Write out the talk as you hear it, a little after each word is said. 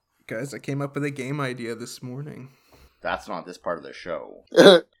Guys, I came up with a game idea this morning. That's not this part of the show.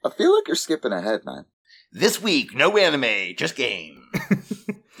 I feel like you're skipping ahead, man. This week, no anime, just game.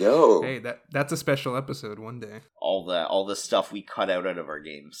 Yo. Hey, that's a special episode one day. All the stuff we cut out of our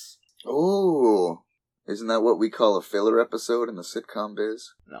games. Ooh. Isn't that what we call a filler episode in the sitcom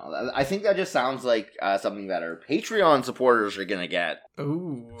biz? No, I think that just sounds like something that our Patreon supporters are gonna get.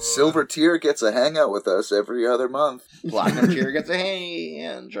 Ooh. Silver tier gets a hangout with us every other month. Platinum tier gets a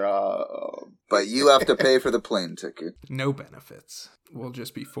hand job. But you have to pay for the plane ticket. No benefits. We'll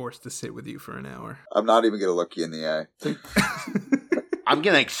just be forced to sit with you for an hour. I'm not even going to look you in the eye. I'm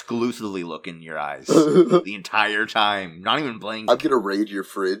gonna exclusively look in your eyes the entire time. Not even blink. I'm going to raid your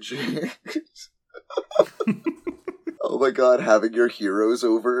fridge. Oh my god, having your heroes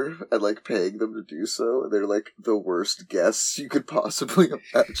over and like paying them to do so. They're like the worst guests you could possibly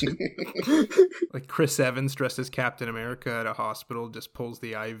imagine. Like Chris Evans dressed as Captain America at a hospital just pulls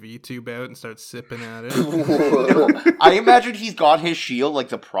the IV tube out and starts sipping at it. I imagine he's got his shield like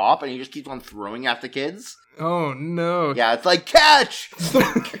the prop and he just keeps on throwing at the kids. Oh no. Yeah, it's like, catch!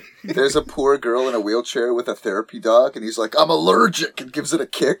 There's a poor girl in a wheelchair with a therapy dog and he's like, I'm allergic, and gives it a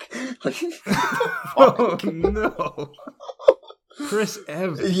kick. Oh no. Chris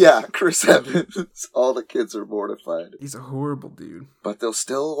Evans. Yeah, Chris Evans. All the kids are mortified. He's a horrible dude. But they'll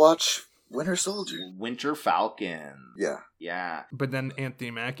still watch Winter Soldier. Winter Falcon. Yeah. Yeah. But then Anthony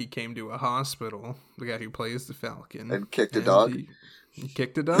Mackie came to a hospital, the guy who plays the Falcon. And kicked a dog? He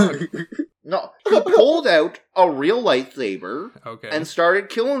kicked a dog. No, he pulled out a real lightsaber Okay. and started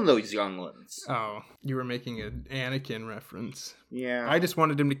killing those younglings. Oh, you were making an Anakin reference. Yeah. I just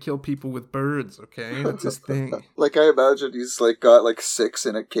wanted him to kill people with birds, okay? That's his thing. Like, I imagine he's, like, got, like, 6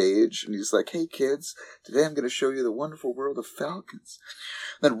 in a cage, and he's like, hey, kids, today I'm gonna show you the wonderful world of falcons.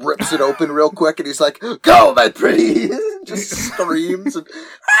 Then rips it open real quick, and he's like, go, my pretty! Just screams, and...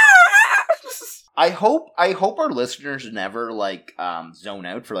 I hope our listeners never, like, zone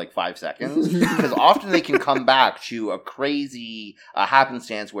out for, like, 5 seconds, because often they can come back to a crazy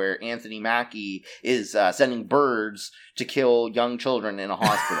happenstance where Anthony Mackie is sending birds to kill young children in a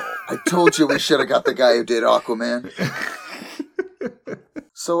hospital. I told you we should have got the guy who did Aquaman.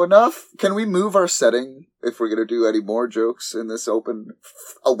 So enough. Can we move our setting if we're going to do any more jokes in this open,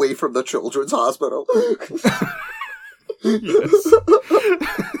 away from the children's hospital? Yes.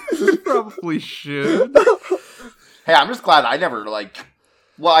 You probably should. Hey, I'm just glad I never, like...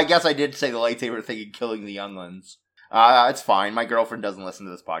 Well, I guess I did say the lightsaber thing and killing the younglings. It's fine. My girlfriend doesn't listen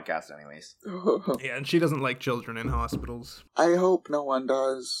to this podcast anyways. Yeah, and she doesn't like children in hospitals. I hope no one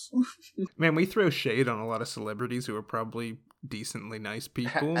does. Man, we throw shade on a lot of celebrities who are probably decently nice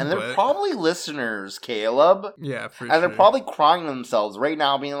people. And they're probably listeners, Caleb. Yeah, for and sure. they're probably crying themselves right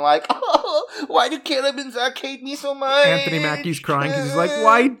now, being like, oh, why do Caleb and Zach hate me so much? Anthony Mackie's crying because he's like,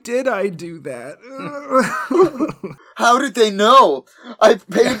 why did I do that? How did they know? I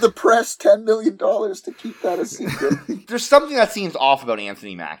paid the press $10 million to keep that a secret. There's something that seems off about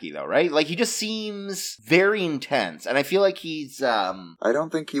Anthony Mackie, though, right? Like, he just seems very intense, and I feel like he's, I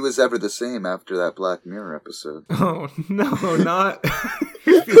don't think he was ever the same after that Black Mirror episode. Oh, no, not...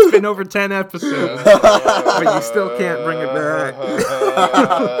 It's been over 10 episodes, but you still can't bring it back.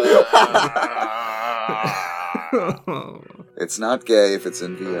 It's not gay if it's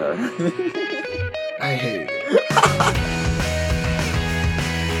in VR. I hate it.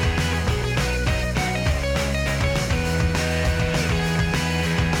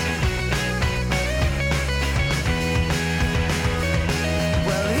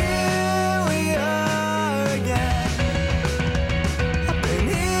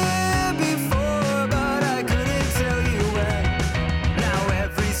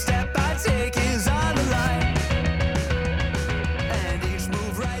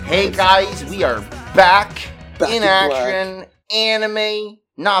 Hey guys, we are back in to action. black. Anime,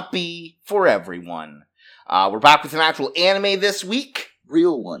 not be for everyone. We're back with an actual anime this week.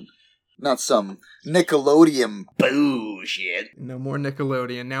 Real one. Not some Nickelodeon. Bullshit. No more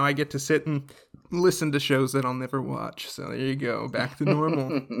Nickelodeon. Now I get to sit and listen to shows that I'll never watch. So there you go. Back to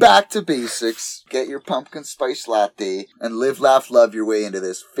normal. Back to basics. Get your pumpkin spice latte and live, laugh, love your way into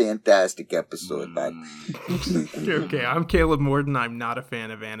this fantastic episode, man. Okay, I'm Caleb Morden. I'm not a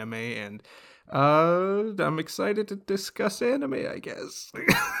fan of anime, and I'm excited to discuss anime, I guess.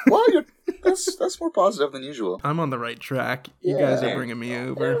 Well, that's more positive than usual. I'm on the right track. You Yeah. guys are bringing me There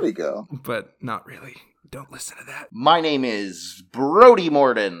over, we go. but not really. Don't listen to that. My name is Brody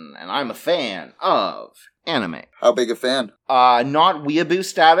Morden, and I'm a fan of anime. How big a fan? Not weeaboo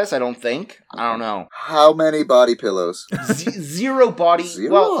status, I don't think. I don't know. How many body pillows? Zero body.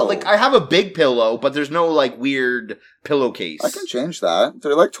 Zero? Well, like, I have a big pillow, but there's no, like, weird pillowcase. I can change that.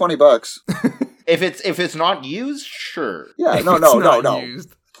 They're like $20. If it's not used, sure. Yeah, If no. it's not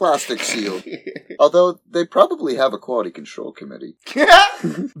used. Plastic sealed. Although they probably have a quality control committee.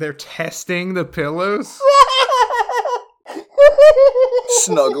 They're testing the pillows?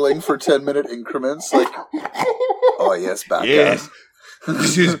 Snuggling for 10-minute increments. Like, oh yes, back Yes.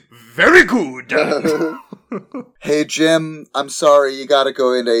 This is very good. Hey Jim, I'm sorry, you gotta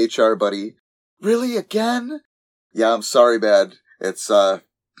go into HR, buddy. Really, again? Yeah, I'm sorry, bad. It's,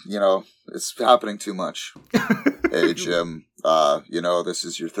 it's happening too much. Hey Jim, this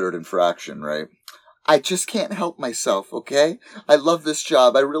is your third infraction, right? I just can't help myself, okay? I love this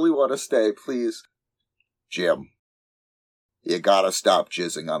job. I really want to stay, please. Jim, you gotta stop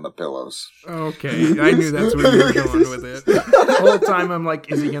jizzing on the pillows. Okay, I knew that's where you were going with it. The whole time I'm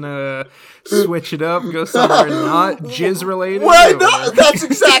like, is he gonna switch it up, go somewhere not jizz related? Why not? That's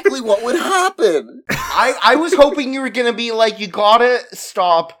exactly what would happen. I was hoping you were gonna be like, you gotta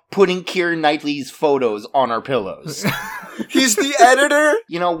stop putting Keira Knightley's photos on our pillows. He's the editor.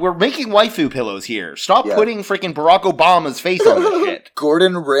 We're making waifu pillows here. Stop Yeah. putting freaking Barack Obama's face on this shit.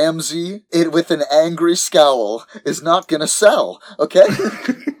 Gordon Ramsay, with an angry scowl, is not gonna sell, okay?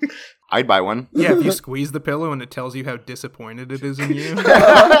 I'd buy one. Yeah, if you squeeze the pillow and it tells you how disappointed it is in you.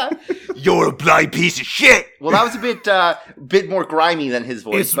 You're a blind piece of shit. Well, that was a bit more grimy than his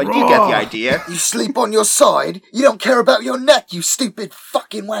voice, It's but you get raw. the idea. You sleep on your side? You don't care about your neck, you stupid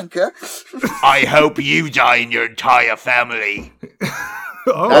fucking wanker. I hope you die and your entire family.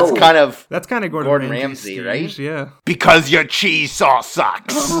 Oh, That's kind of Gordon Gordon Ramsay, Ramsay, stage, right? Yeah. because your cheese sauce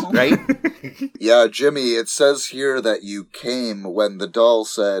sucks, right? Yeah, Jimmy, it says here that you came when the doll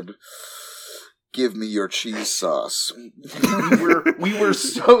said, "Give me your cheese sauce." we were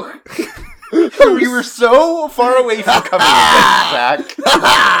so far away from coming back.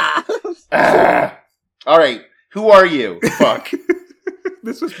 All right, who are you? Fuck.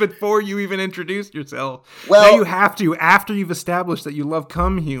 This was before you even introduced yourself. Well- now you have to after you've established that you love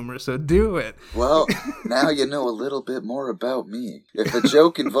cum humor, so do it. Well, now you know a little bit more about me. If a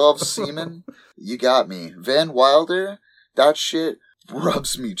joke involves semen, you got me. Van Wilder, that shit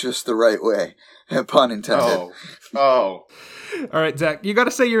rubs me just the right way. Pun intended. Oh. All right, Zach, you got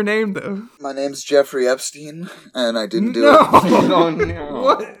to say your name though. My name's Jeffrey Epstein, and I didn't do No. it. Oh, no.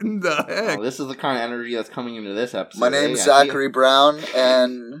 What in the heck? Oh, this is the kind of energy that's coming into this episode. My name's eh? Zachary Brown,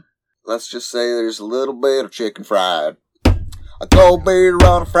 and let's just say there's a little bit of chicken fried. A cold beer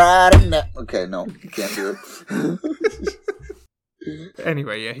on a Friday night. Okay, no, you can't do it.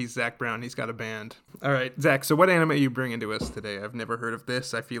 Anyway, yeah, he's Zach Brown. He's got a band. All right, Zach. So, what anime are you bringing to us today? I've never heard of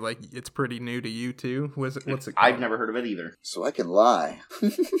this. I feel like it's pretty new to you too. What's it called? I've never heard of it either. So I can lie.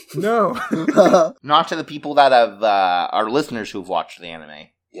 No. Not to the people that have our listeners who've watched the anime.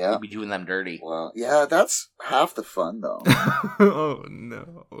 Yeah. We'd be doing them dirty. Well, yeah, that's half the fun, though. Oh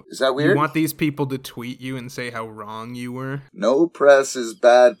no. Is that You weird? want these people to tweet you and say how wrong you were? No press is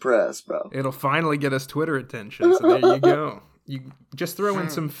bad press, bro. It'll finally get us Twitter attention. So there you go. You just throw in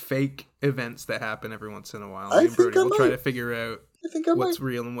some fake events that happen every once in a while. I Me and think Brody I will try might. to figure out I think I might. what's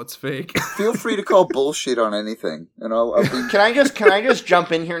real and what's fake. Feel free to call bullshit on anything, and I'll be... Can I just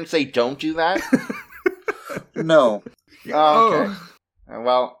jump in here and say don't do that? No. Oh, okay.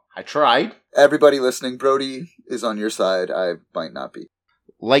 Well, I tried. Everybody listening, Brody is on your side. I might not be.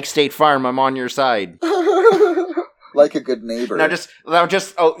 Like State Farm, I'm on your side. Like a good neighbor.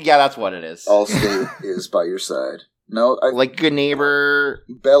 Oh, yeah, that's what it is. Allstate is by your side. No, Like good neighbor,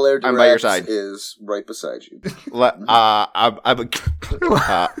 Bel Air I'm by your Direct side. is right beside you.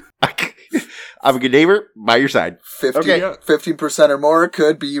 I'm a good neighbor by your side. 50, Okay. 15% or more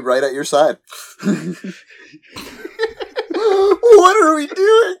could be right at your side. What are we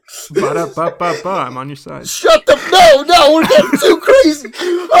doing? Ba-da-ba-ba-ba, I'm on your side. Shut the... No, we're getting too crazy.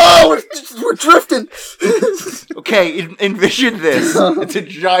 Oh, we're drifting. Okay, envision this. It's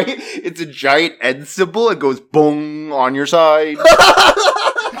a giant end symbol. It goes boom on your side.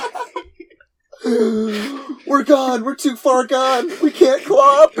 We're gone. We're too far gone. We can't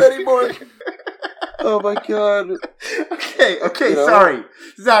claw up anymore. Oh my god. Okay, You know? sorry.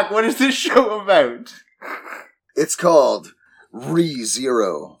 Zach, what is this show about? It's called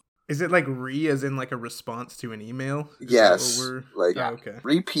ReZero. Is it like as in like a response to an email? Is that Yes. what we're- Like, Oh, okay.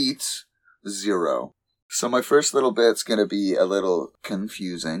 repeats zero. So my first little bit's going to be a little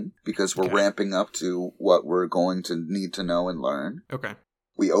confusing because we're Okay. ramping up to what we're going to need to know and learn. Okay.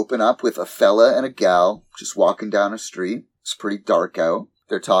 We open up with a fella and a gal just walking down a street. It's pretty dark out.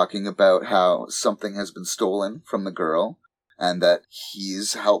 they're talking about how something has been stolen from the girl and that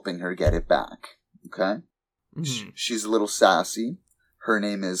he's helping her get it back. Okay? She's a little sassy. Her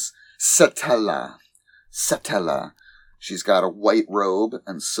name is Satella. Satella. She's got a white robe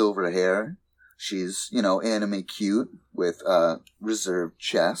and silver hair. She's, anime cute with a reserved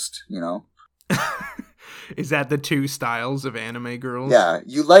chest, Is that the two styles of anime girls? Yeah,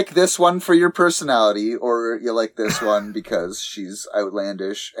 you like this one for your personality, or you like this one because she's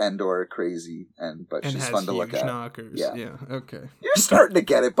outlandish and or crazy, but And she's has fun to look huge at. knockers. Yeah. Yeah, okay. You're starting to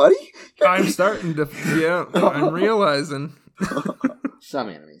get it, buddy. I'm starting to, I'm realizing. Some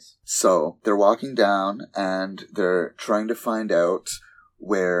enemies. So, they're walking down, and they're trying to find out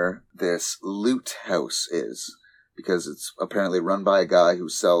where this loot house is. Because it's apparently run by a guy who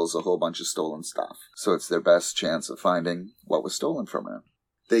sells a whole bunch of stolen stuff. So it's their best chance of finding what was stolen from her.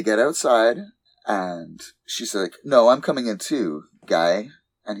 They get outside, and she's like, "No, I'm coming in too, guy."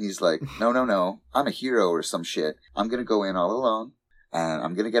 And he's like, No, I'm a hero or some shit. I'm gonna go in all alone, and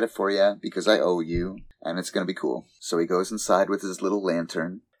I'm gonna get it for you because I owe you, and it's gonna be cool. So he goes inside with his little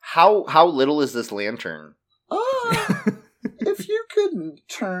lantern. How little is this lantern? If you could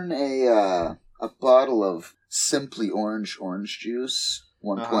turn a bottle of Simply Orange juice,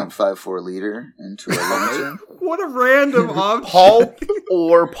 1.54 liter, into a lantern. What a random object. Pulp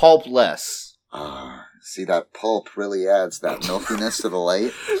or pulpless? See, that pulp really adds that milkiness to the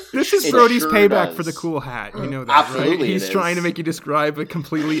light. This is It Brody's sure payback does. for the cool hat. You know that, Absolutely right? He's it trying to is. make you describe a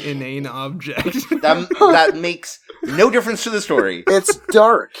completely inane object. That makes no difference to the story. It's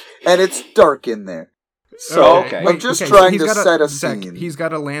dark, and it's dark in there. So, Okay. I'm just trying to set a Zach, scene. he's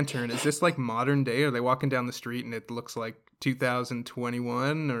got a lantern. Is this like modern day? Are they walking down the street and it looks like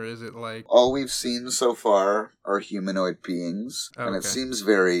 2021? Or is it like... All we've seen so far are humanoid beings, and it Okay. seems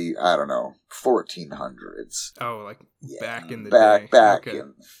very, 1400s. Oh, like Yeah, back in the back, day. Okay.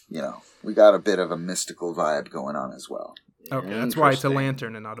 in, we got a bit of a mystical vibe going on as well. Okay, that's why it's a Interesting.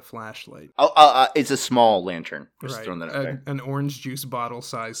 lantern and not a flashlight. It's a small lantern. Just Right. throwing that out there. An orange juice bottle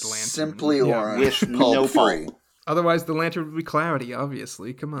sized lantern. Simply Yeah. orange, With no pulp free. pulp. Otherwise, the lantern would be cloudy,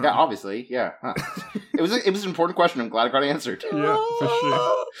 obviously. Come on. Yeah, obviously, yeah. Huh. It was an important question. I'm glad it got answered. Yeah, for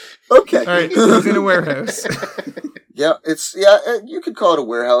sure. Okay. All right, he's in a warehouse. Yeah, you could call it a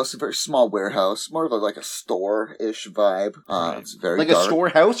warehouse, a very small warehouse, more of like a store-ish vibe. Right. It's very Like dark. a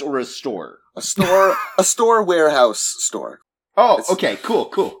storehouse or a store? A store warehouse store. Oh, It's- okay,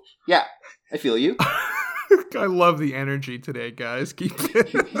 cool. Yeah, I feel you. I love the energy today, guys. Keep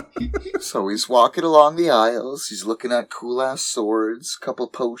it. So he's walking along the aisles. He's looking at cool-ass swords, couple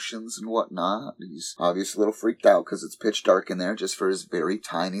potions and whatnot. He's obviously a little freaked out because it's pitch dark in there just for his very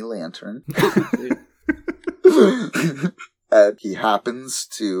tiny lantern. And he happens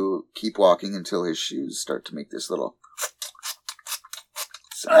to keep walking until his shoes start to make this little...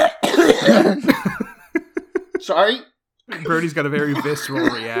 Sorry? Brody's got a very visceral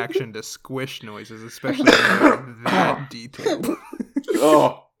reaction to squish noises, especially when they're that detailed.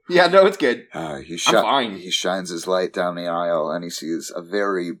 Oh, yeah, no, it's good. He shines his light down the aisle and he sees a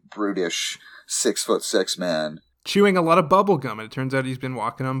very brutish 6'6" man. Chewing a lot of bubble gum, and it turns out he's been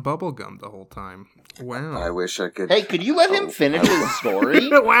walking on bubble gum the whole time. Wow. I wish I could... Hey, could you let him finish his story?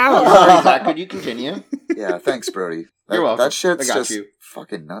 Wow. Sorry, Zach, could you continue? Yeah, thanks, Brody. You're welcome. That shit's I got just you.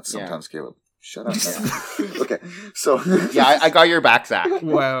 fucking nuts Yeah. sometimes, Caleb. Shut up. Okay, so... Yeah, I got your back, Zach.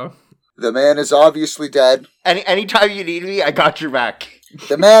 Wow. The man is obviously dead. Anytime you need me, I got your back.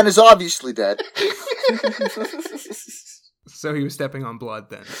 The man is obviously dead. So he was stepping on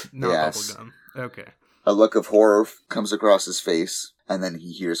blood then, not Yes. bubble gum. Okay. A look of horror comes across his face, and then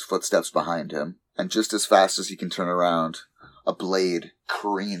he hears footsteps behind him. And just as fast as he can turn around, a blade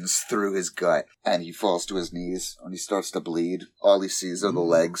careens through his gut, and he falls to his knees. When he starts to bleed, all he sees are the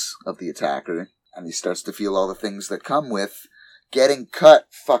legs of the attacker, and he starts to feel all the things that come with getting cut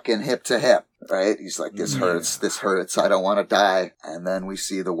fucking hip to hip, right? He's like, this hurts, I don't want to die. And then we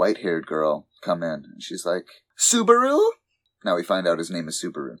see the white-haired girl come in, and she's like, Subaru? Now we find out his name is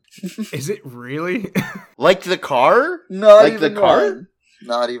Subaru. Is it really? Like the car? Not Like even the car? lying.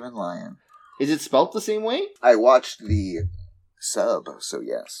 Not even lying. Is it spelt the same way? I watched the sub, so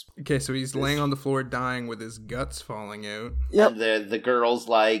yes. Okay, so he's laying on the floor dying with his guts falling out. Yep. And the girl's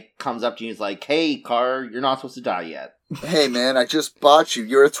like, comes up to you and is like, hey, car, you're not supposed to die yet. Hey man, I just bought you.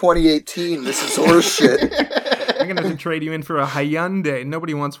 You're a 2018. This is horseshit. I'm gonna have to trade you in for a Hyundai.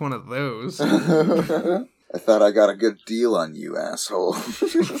 Nobody wants one of those. I thought I got a good deal on you, asshole.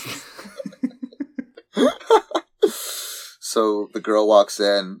 So the girl walks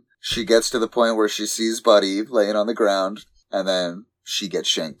in. She gets to the point where she sees Buddy laying on the ground, and then she gets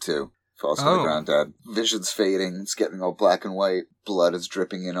shanked too. Falls to the Oh. ground dead. Vision's fading. It's getting all black and white. blood is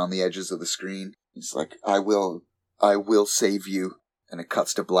dripping in on the edges of the screen. He's like, I will save you. And it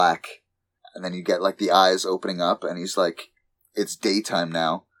cuts to black. And then you get like the eyes opening up and he's like, it's daytime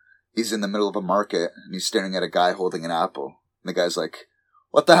now. He's in the middle of a market and he's staring at a guy holding an apple. And the guy's like,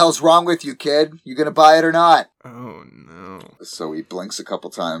 what the hell's wrong with you, kid? You gonna buy it or not? Oh, no. So he blinks a couple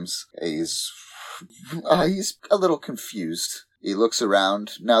times. He's a little confused. He looks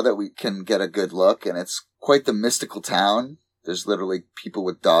around now that we can get a good look, and it's quite the mystical town. There's literally people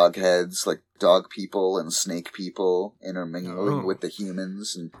with dog heads, like dog people and snake people intermingling with the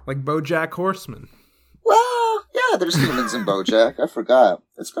humans. And like BoJack Horseman. well, yeah, there's humans in BoJack. I forgot.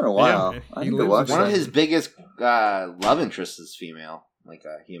 It's been a while. Yeah, I he need to lives watch One that. of his biggest love interests is female, like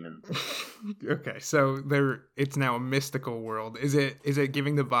a human. Okay, so it's now a mystical world. Is it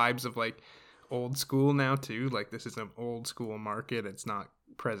giving the vibes of like old school now too? Like this is an old school market. It's not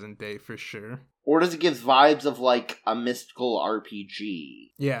present day for sure. Or does it give vibes of like a mystical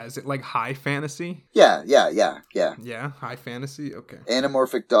RPG? Yeah, is it like high fantasy? Yeah. Yeah, high fantasy. Okay.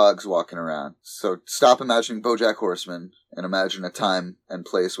 Anamorphic dogs walking around. So stop imagining BoJack Horseman and imagine a time and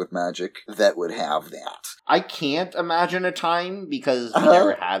place with magic that would have that. I can't imagine a time because we Uh-huh.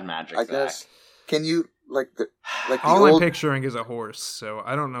 never had magic. I guess. Can you like the All I'm old? picturing is a horse, so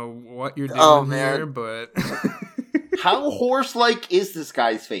I don't know what you're doing Oh, man. here, but How horse-like is this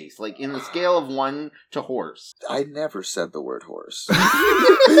guy's face? Like, in the scale of 1 to horse. I never said the word horse.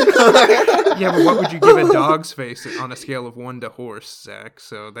 yeah, but what would you give a dog's face on a scale of 1 to horse, Zach?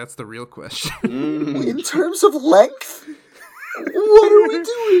 So that's the real question. In terms of length, what are we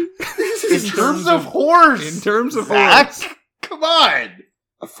doing? In terms of horse! In terms of Zach, horse. come on!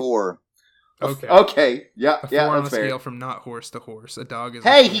 A 4. Okay. Okay, yeah, A 4 yeah, on the that's fair. scale from not horse to horse. A dog is.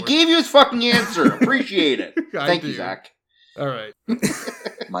 Hey, a he 4. gave you his fucking answer. Appreciate it. I Thank do. you, Zach. All right.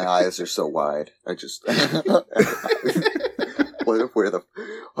 My eyes are so wide. I just. Where the.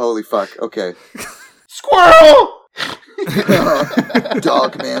 Holy fuck. Okay. Squirrel!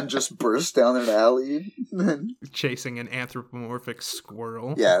 Dog man just burst down an alley. Chasing an anthropomorphic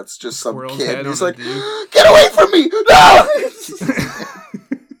squirrel. Yeah, it's just some Squirrel's kid. head He's on a like, dude. get away from me! No!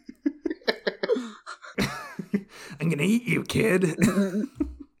 I'm gonna eat you, kid.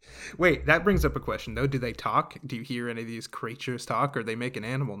 Wait, that brings up a question though. Do they talk? Do you hear any of these creatures talk, or are they making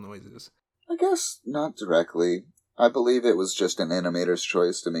animal noises? I guess not directly. I believe it was just an animator's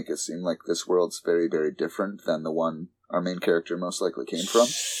choice to make it seem like this world's very, very different than the one our main character most likely came from.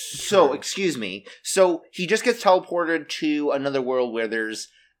 So, excuse me. So, he just gets teleported to another world where there's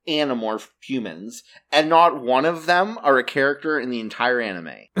animorph humans, and not one of them are a character in the entire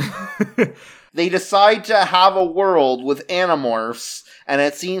anime. They decide to have a world with animorphs, and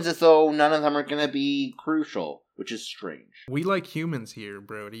it seems as though none of them are going to be crucial, which is strange. We like humans here,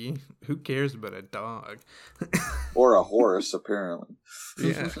 Brody. Who cares about a dog? Or a horse, apparently.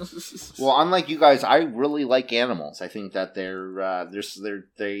 Yeah. Well, unlike you guys, I really like animals. I think that they're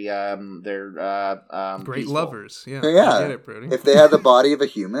Great peaceful. lovers. Yeah. Yeah. I get it, Brody. If they had the body of a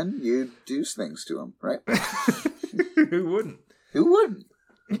human, you'd do things to them, right? Who wouldn't? Who wouldn't?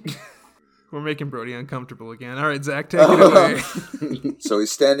 We're making Brody uncomfortable again. All right, Zach, take it away. So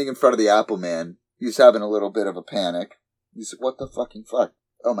he's standing in front of the Apple Man. He's having a little bit of a panic. He's like, what the fucking fuck?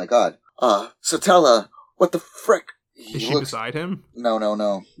 Oh my god. Satella, what the frick? Is she beside him? No.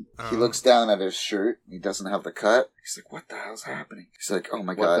 He Oh. looks down at his shirt. He doesn't have the cut. He's like, what the hell's happening? He's like, oh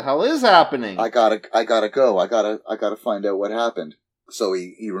my What god. the hell is happening? I gotta go. I gotta find out what happened. So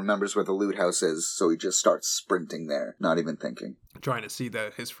he remembers where the loot house is, so he just starts sprinting there, not even thinking. Trying to see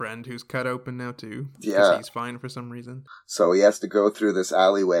his friend who's cut open now too. Yeah. Because he's fine for some reason. So he has to go through this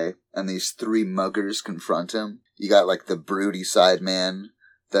alleyway, and these 3 muggers confront him. You got like the broody side man,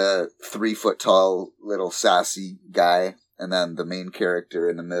 the 3-foot-tall little sassy guy, and then the main character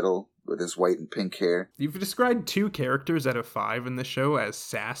in the middle with his white and pink hair. You've described 2 characters out of 5 in the show as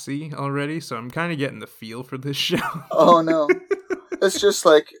sassy already, so I'm kind of getting the feel for this show. Oh no. It's just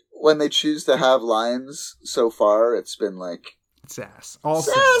like when they choose to have lines so far, it's been like Sass. All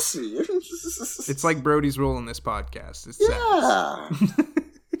sass. sassy. It's like Brody's role in this podcast. It's yeah. sass.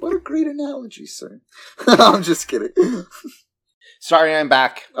 What a great analogy, sir. I'm just kidding. Sorry, I'm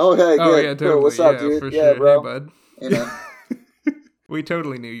back. Oh hey, good. Oh yeah, Cool. totally. What's up, yeah, dude? for Yeah, sure. bro. Hey, bud. Hey, man. We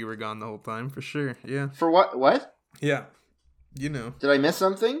totally knew you were gone the whole time, for sure. Yeah. For what? What? Yeah. You know. Did I miss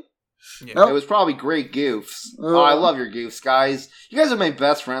something? Yeah. Nope. It was probably great goofs. Oh, I Oh. love your goofs, guys. You guys are my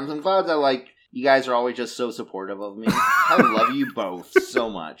best friends. I'm glad that, you guys are always just so supportive of me. I love you both so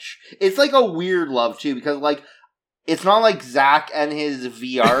much. It's like a weird love, too, because, it's not like Zach and his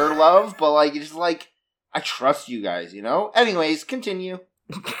VR love, but, it's just I trust you guys, you know? Anyways, continue.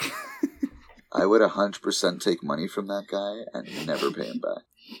 I would 100% take money from that guy and never pay him back.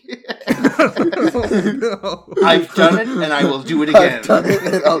 No. I've done it, and I will do it again. I've done it,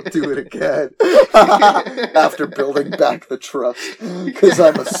 and I'll do it again. After building back the trust, because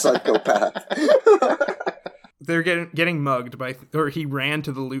I'm a psychopath. They're getting mugged by, or he ran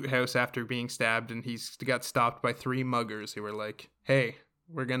to the loot house after being stabbed, and he's got stopped by 3 muggers who were like, "Hey,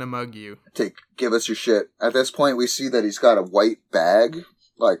 we're gonna mug you. Give us your shit." At this point, we see that he's got a white bag,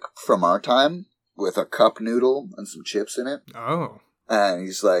 like from our time, with a cup noodle and some chips in it. Oh. And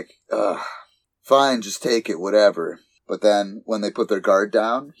he's like, "Ugh, fine, just take it, whatever." But then when they put their guard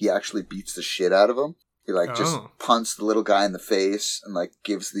down, he actually beats the shit out of them. He just punts the little guy in the face and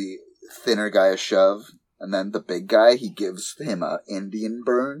gives the thinner guy a shove. And then the big guy, he gives him a Indian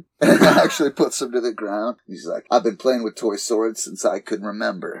burn and actually puts him to the ground. He's like, "I've been playing with toy swords since I could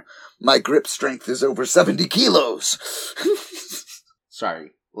remember. My grip strength is over 70 kilos.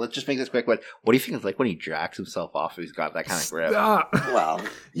 Sorry. Let's just make this quick. What do you think it's like when he jacks himself off if he's got that kind of grip? Stop. Well,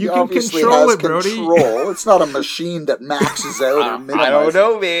 You he can obviously control has it, Brody. control. It's not a machine that maxes out or minimizes. I don't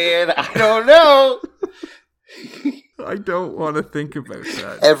know, man. I don't know. I don't want to think about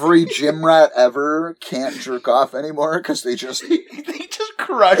that. Every gym rat ever can't jerk off anymore because they just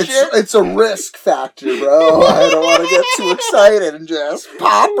crush it. It's a risk factor, bro. I don't want to get too excited and just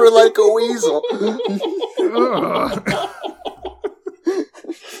pop her like a weasel.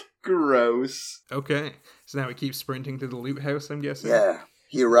 Gross. Okay, so now we keep sprinting to the loot house, I'm guessing? Yeah.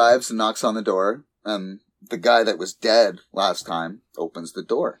 He arrives and knocks on the door, and the guy that was dead last time opens the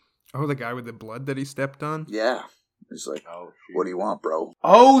door. Oh, the guy with the blood that he stepped on? Yeah. He's like, "What do you want, bro?"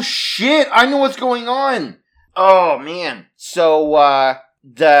 Oh, shit. I know what's going on. Oh, man. So,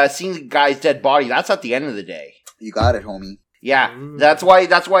 the seeing the guy's dead body, that's at the end of the day. You got it, homie. Yeah, Ooh. that's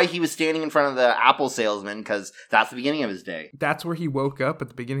why he was standing in front of the apple salesman, because that's the beginning of his day. That's where he woke up at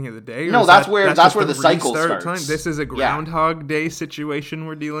the beginning of the day? Or No, is that's where just the cycle restart starts. This is a Groundhog Day situation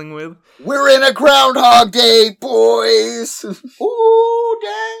we're dealing with? We're in a Groundhog Day, boys. Ooh,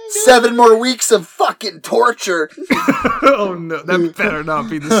 dang. 7 more weeks of fucking torture. Oh no, that better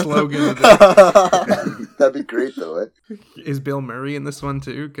not be the slogan of this. That'd be great, though. Eh? Is Bill Murray in this one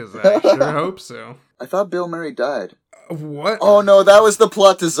too? Because I sure hope so. I thought Bill Murray died. What? Oh no, that was the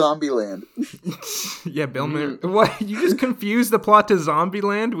plot to Zombieland. Yeah, Bill Murray. What? You just confused the plot to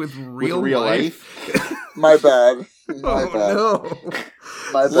Zombieland with real life? My bad. Oh no.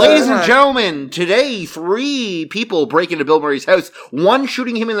 My bad. Ladies and gentlemen, today 3 people break into Bill Murray's house. 1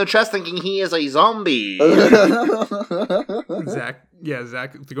 shooting him in the chest thinking he is a zombie. Zach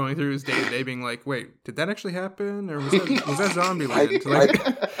going through his day-to-day being like, wait, did that actually happen? Or was that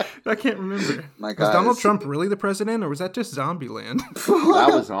Zombieland? I can't remember. Was Donald Trump really the president, or was that just Zombieland? That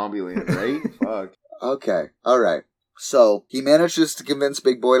was Zombieland, right? Fuck. Okay, alright. So, he manages to convince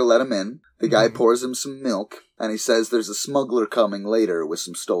Big Boy to let him in. The guy pours him some milk, and he says there's a smuggler coming later with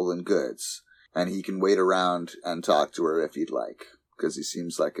some stolen goods. And he can wait around and talk to her if he'd like, because he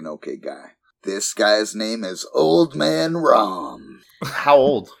seems like an okay guy. This guy's name is Old Man Rom. How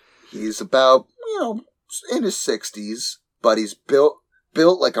old? He's about, in his 60s, but he's built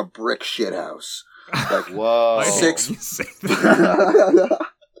like a brick shithouse. Like, whoa.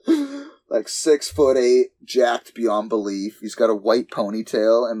 Like 6'8", jacked beyond belief. He's got a white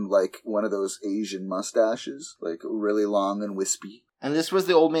ponytail and like one of those Asian mustaches, like really long and wispy. And this was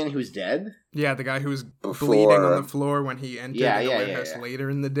the old man who's dead? Yeah, the guy who was bleeding on the floor when he entered the warehouse later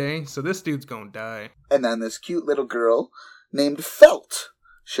in the day. So this dude's gonna die. And then this cute little girl named Felt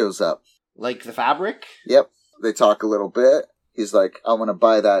shows up. Like the fabric? Yep. They talk a little bit. He's like, "I want to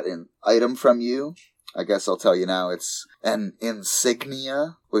buy that item from you. I guess I'll tell you now. It's an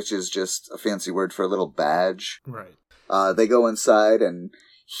insignia," which is just a fancy word for a little badge. Right. They go inside and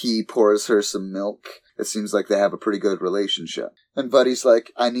he pours her some milk. It seems like they have a pretty good relationship. And Buddy's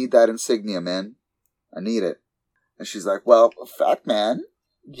like, "I need that insignia, man. I need it." And she's like, "Well, fat man,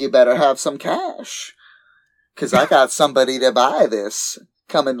 you better have some cash. 'Cause I got somebody to buy this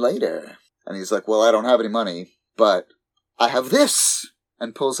coming later." And he's like, "Well, I don't have any money, but I have this."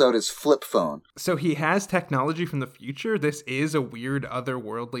 And pulls out his flip phone. So he has technology from the future? This is a weird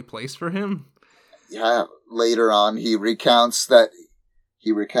otherworldly place for him? Yeah, later on he recounts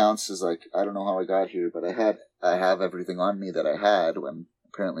is like, "I don't know how I got here, but I have everything on me that I had when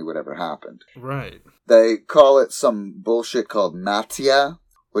apparently whatever happened." Right. They call it some bullshit called Matia,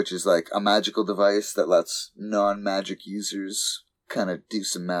 which is like a magical device that lets non-magic users kind of do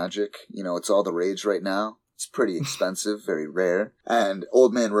some magic. It's all the rage right now. It's pretty expensive, very rare. And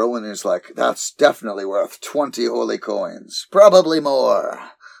Old Man Rowan is like, "That's definitely worth 20 holy coins. Probably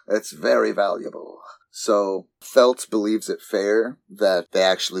more. It's very valuable." So Felt believes it fair that they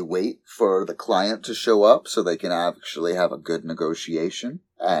actually wait for the client to show up so they can actually have a good negotiation.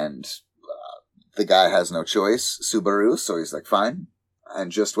 And the guy has no choice, Subaru, so he's like, fine. And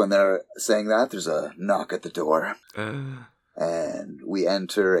just when they're saying that, there's a knock at the door. And we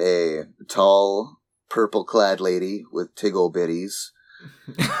enter a tall, purple-clad lady with tiggle bitties.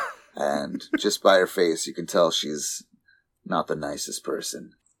 And just by her face, you can tell she's not the nicest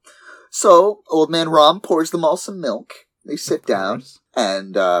person. So, Old Man Rom pours them all some milk. They sit down,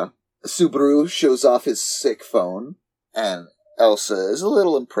 and Subaru shows off his sick phone, and Elsa is a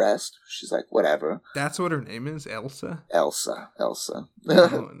little impressed. She's like, whatever. That's what her name is? Elsa? Elsa.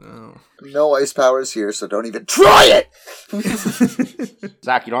 Oh, no. No ice powers here, so don't even try it!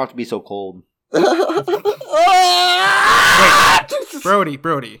 Zach, you don't have to be so cold. Wait,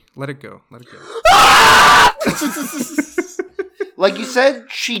 Brody, let it go. Like you said,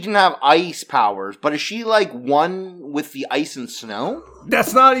 she didn't have ice powers, but is she like one with the ice and snow?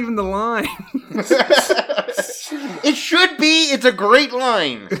 That's not even the line. It should be. It's a great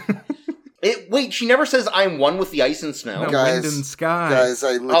line. Wait, she never says I'm one with the ice and snow. No, Guys, wind and sky. Guys,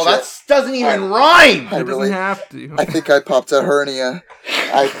 I legit... Oh, that doesn't even rhyme. It doesn't have to. I think I popped a hernia.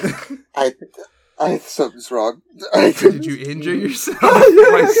 Something's wrong. Did you injure yourself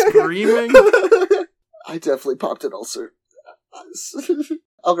by screaming? I definitely popped an ulcer.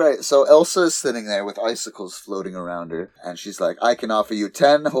 Okay, so Elsa is sitting there with icicles floating around her, and she's like, I can offer you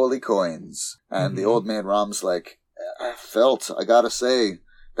 10 holy coins. And the Old Man Rom's like, Felt, I gotta say,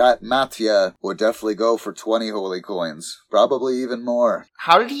 that Mattia would definitely go for 20 holy coins. Probably even more.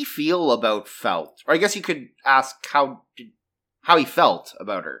 How did he feel about Felt? Or I guess you could ask how he felt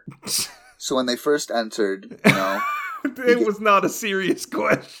about her. So when they first entered, you know... It was not a serious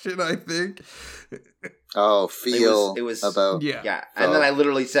question, I think. Oh, feel it was about... Yeah. Felt. And then I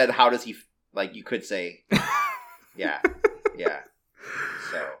literally said, how does he... Like, you could say... Yeah.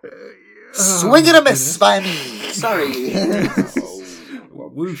 So... Swing and a miss by me! Sorry.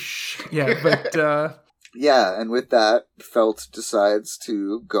 Whoosh. Yeah, but... Yeah, and with that, Felt decides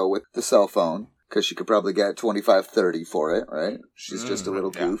to go with the cell phone, because she could probably get 25-30 for it, right? She's just a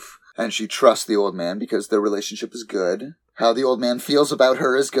little goof. And she trusts the old man because their relationship is good. How the old man feels about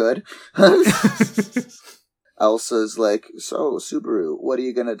her is good. Elsa's like, so, Subaru, what are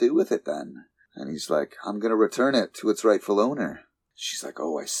you going to do with it then? And he's like, I'm going to return it to its rightful owner. She's like,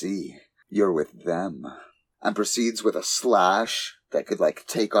 oh, I see. You're with them. And proceeds with a slash that could, like,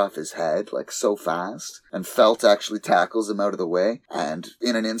 take off his head, like, so fast. And Felt actually tackles him out of the way. And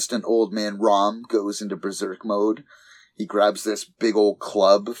in an instant, Old Man Rom goes into berserk mode. He grabs this big old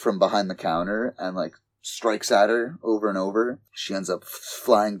club from behind the counter and, like, strikes at her over and over. She ends up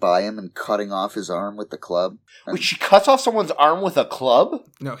flying by him and cutting off his arm with the club. Wait, she cuts off someone's arm with a club?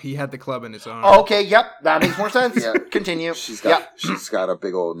 No, he had the club in his arm. Oh, okay, yep. That makes more sense. Yeah. Continue. She's got a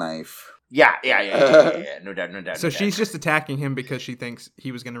big old knife. Yeah. No doubt. So she's just attacking him because she thinks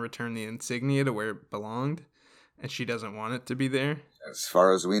he was going to return the insignia to where it belonged, and she doesn't want it to be there? As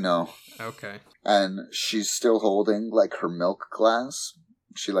far as we know. Okay. And she's still holding, like, her milk glass.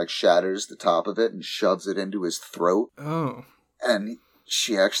 She, like, shatters the top of it and shoves it into his throat. Oh. And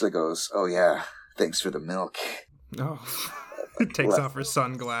she actually goes, oh, yeah, thanks for the milk. Oh. Takes off her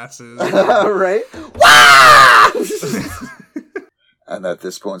sunglasses. Right? And at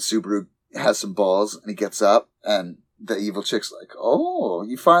this point, Subaru has some balls, and he gets up, and the evil chick's like, oh,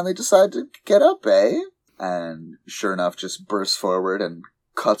 you finally decided to get up, eh? And sure enough, just bursts forward and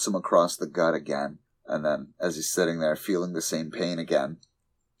cuts him across the gut again. And then, as he's sitting there feeling the same pain again,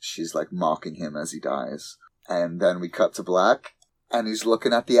 she's like mocking him as he dies. And then we cut to black, and he's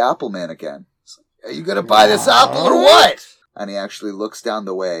looking at the Apple Man again. Like, are you gonna buy this apple or what? And he actually looks down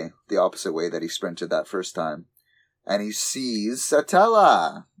the way, the opposite way that he sprinted that first time. And he sees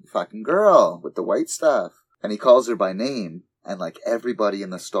Satella, the fucking girl with the white stuff. And he calls her by name, and like everybody in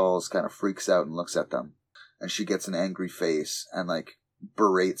the stalls kind of freaks out and looks at them. And she gets an angry face and, like,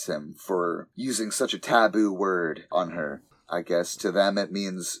 berates him for using such a taboo word on her. I guess to them it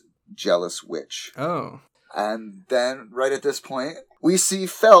means jealous witch. Oh. And then, right at this point, we see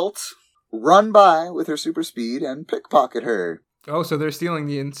Felt run by with her super speed and pickpocket her. Oh, so they're stealing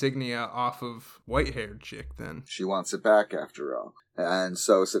the insignia off of white-haired chick, then. She wants it back, after all. And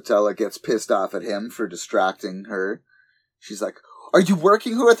so Satella gets pissed off at him for distracting her. She's like, are you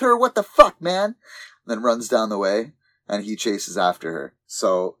working with her? What the fuck, man? Then runs down the way, and he chases after her.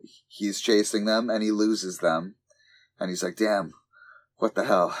 So he's chasing them, and he loses them. And he's like, damn, what the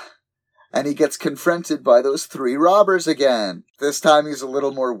hell? And he gets confronted by those 3 robbers again. This time he's a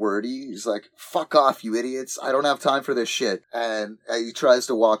little more wordy. He's like, fuck off, you idiots. I don't have time for this shit. And he tries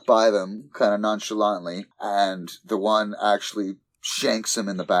to walk by them kind of nonchalantly. And the one actually shanks him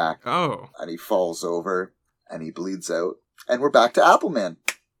in the back. Oh. And he falls over and he bleeds out. And we're back to Appleman.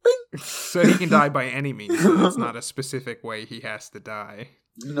 Bing! So he can die by any means. So it's not a specific way he has to die.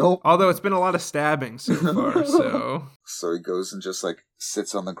 Nope. Although it's been a lot of stabbing so far, so... So he goes and just, like,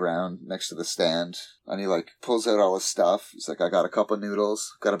 sits on the ground next to the stand. And he, like, pulls out all his stuff. He's like, I got a cup of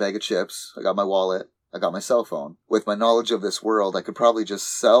noodles, got a bag of chips, I got my wallet, I got my cell phone. With my knowledge of this world, I could probably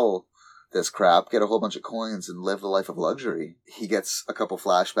just sell this crap, get a whole bunch of coins, and live the life of luxury. He gets a couple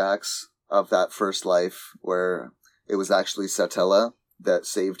flashbacks of that first life where it was actually Satella that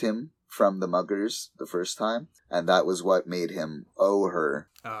saved him from the muggers the first time, and that was what made him owe her,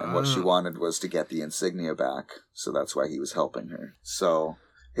 and what she wanted was to get the insignia back, so that's why he was helping her. So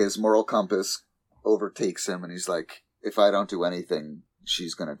his moral compass overtakes him, and he's like, if I don't do anything,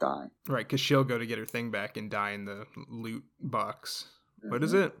 she's gonna die. Right, because she'll go to get her thing back and die in the loot box. What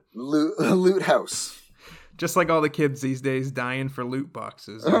is it? Loot house. Just like all the kids these days dying for loot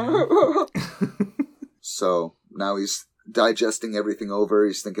boxes. You know? So now he's digesting everything over.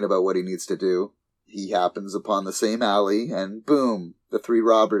 He's thinking about what he needs to do. He happens upon the same alley, and boom, the 3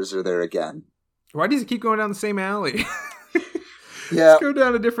 robbers are there again. Why does he keep going down the same alley? Yeah. Let's go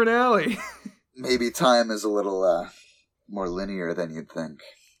down a different alley. Maybe time is a little more linear than you'd think.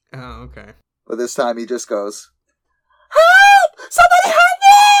 Oh, okay. But this time he just goes, help! Somebody help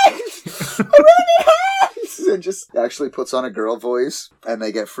me! And just actually puts on a girl voice, and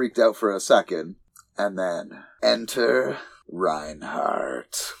they get freaked out for a second. And then enter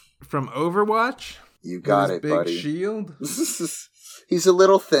Reinhardt. From Overwatch? You got With it, his big buddy. shield? He's a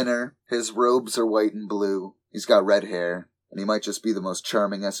little thinner. His robes are white and blue. He's got red hair. And he might just be the most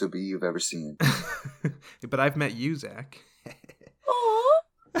charming SOB you've ever seen. But I've met you, Zach.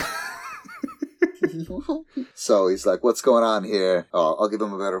 So he's like, what's going on here? Oh, I'll give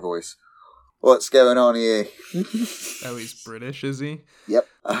him a better voice. What's going on here? Oh, he's British, is he? Yep.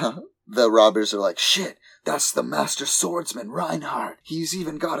 The robbers are like, shit, that's the master swordsman, Reinhardt. He's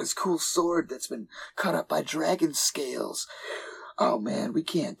even got his cool sword that's been cut up by dragon scales. Oh man, we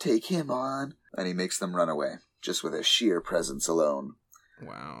can't take him on. And he makes them run away, just with his sheer presence alone.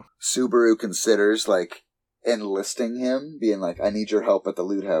 Wow. Subaru considers, like, enlisting him, being like, I need your help at the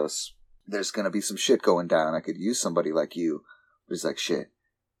loot house. There's gonna be some shit going down. I could use somebody like you. But he's like, shit,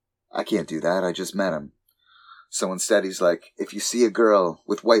 I can't do that. I just met him. So instead he's like, if you see a girl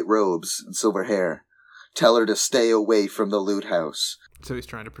with white robes and silver hair, tell her to stay away from the loot house. So he's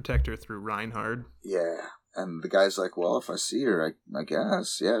trying to protect her through Reinhardt. Yeah. And the guy's like, well, if I see her, I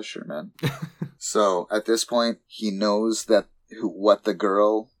guess. Yeah, sure, man. So at this point, he knows that what the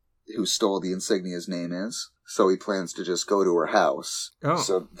girl who stole the insignia's name is. So he plans to just go to her house. Oh.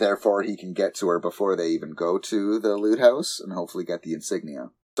 So therefore he can get to her before they even go to the loot house and hopefully get the insignia.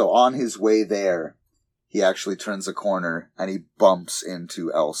 So on his way there, he actually turns a corner and he bumps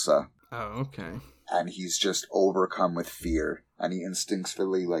into Elsa. Oh, okay. And he's just overcome with fear. And he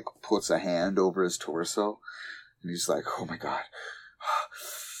instinctively, like, puts a hand over his torso. And he's like, oh my god.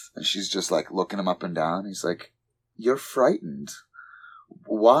 And she's just, like, looking him up and down. He's like, you're frightened.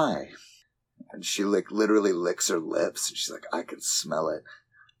 Why? And she, like, literally licks her lips. And she's like, I can smell it.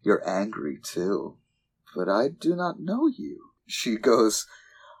 You're angry, too. But I do not know you. She goes,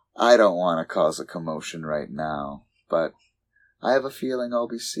 I don't want to cause a commotion right now. But I have a feeling I'll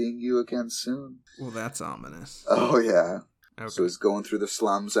be seeing you again soon. Well, that's ominous. Oh, yeah. Okay. So he's going through the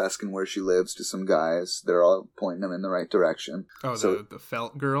slums asking where she lives to some guys. They're all pointing him in the right direction. Oh, so, the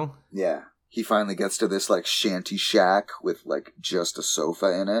felt girl? Yeah. He finally gets to this, like, shanty shack with, like, just a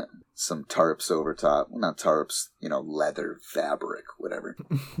sofa in it. Some tarps over top. Well, not tarps, leather, fabric, whatever.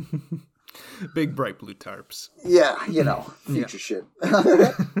 Big bright blue tarps. Yeah, future shit.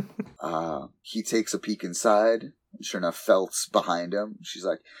 He takes a peek inside. And sure enough, Felt's behind him. She's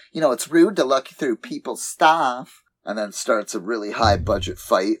like, it's rude to look through people's stuff. And then starts a really high budget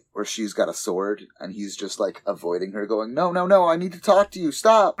fight where she's got a sword and he's just like avoiding her going, no, I need to talk to you,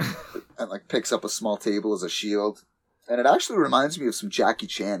 stop. And like picks up a small table as a shield. And it actually reminds me of some Jackie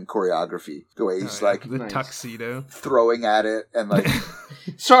Chan choreography. The way he's like the tuxedo throwing at it and like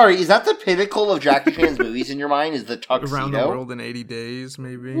Sorry, is that the pinnacle of Jackie Chan's movies in your mind? Is the tuxedo? Around the World in 80 Days,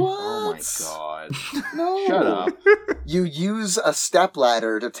 maybe? What? Oh my god. No. Shut up. You use a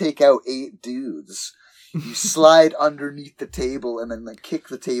stepladder to take out 8 dudes. You slide underneath the table and then like kick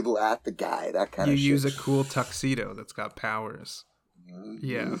the table at the guy. That kind of shit. You use a cool tuxedo that's got powers.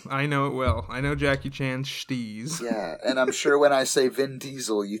 Yeah, I know it well. I know Jackie Chan's steez. Yeah, and I'm sure when I say Vin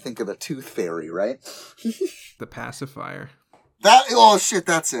Diesel, you think of the Tooth Fairy, right? The pacifier. Oh shit,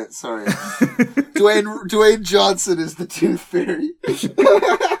 that's it. Sorry. Dwayne Johnson is the Tooth Fairy.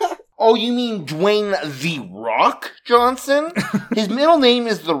 Oh, you mean Dwayne The Rock Johnson? His middle name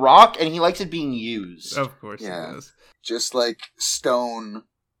is The Rock, and he likes it being used. Of course Yeah. he does. Just like Stone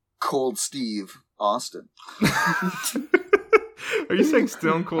Cold Steve Austin. Are you saying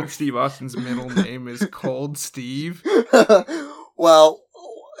Stone Cold Steve Austin's middle name is Cold Steve? Well,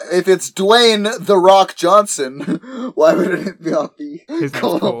 if it's Dwayne The Rock Johnson, why would it not be His name's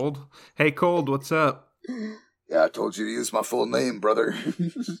Cold. Hey, Cold, what's up? Yeah, I told you to use my full name, brother.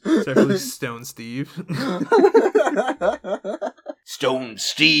 It's actually Stone Steve. Stone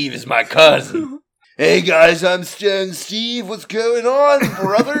Steve is my cousin. Hey guys, I'm Stone Steve. What's going on,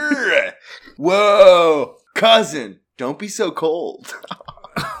 brother? Whoa, cousin, don't be so cold.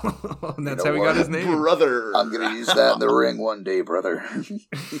 And that's You know how he got what? his name. Brother. I'm gonna use that in the ring one day, brother.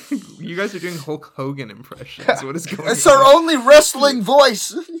 You guys are doing Hulk Hogan impressions. What is going on? It's our only wrestling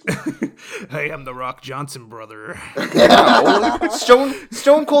voice. Hey, I'm the Rock Johnson brother. Yeah,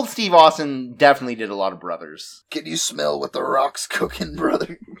 Stone Cold Steve Austin definitely did a lot of brothers. Can you smell what the Rock's cooking,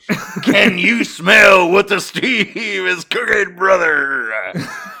 brother? Can you smell what the Steve is cooking, brother?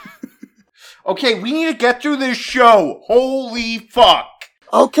 Okay, we need to get through this show. Holy fuck.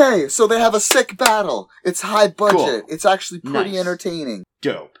 Okay, so they have a sick battle. It's high budget. Cool. It's actually pretty Nice. entertaining.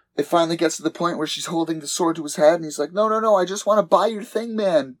 Dope. It finally gets to the point where she's holding the sword to his head, and he's like, no, I just want to buy your thing,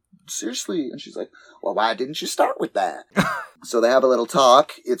 man. Seriously. And she's like, well, why didn't you start with that? So they have a little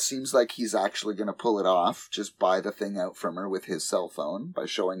talk. It seems like he's actually going to pull it off, just buy the thing out from her with his cell phone by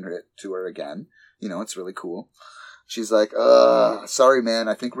showing it to her again. You know, it's really cool. She's like, sorry, man,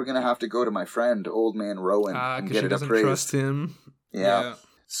 I think we're going to have to go to my friend, Old Man Rowan, and Because get she it doesn't appraised. trust him. Yeah.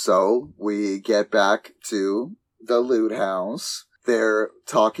 So we get back to the loot house. They're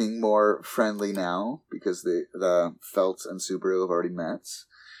talking more friendly now because the Felt and Subaru have already met.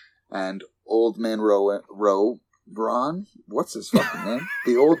 And Old Man Ron? What's his fucking name?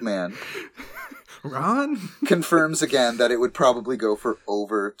 The old man Ron? confirms again that it would probably go for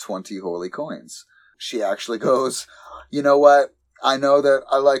over 20 holy coins. She actually goes, you know what? I know that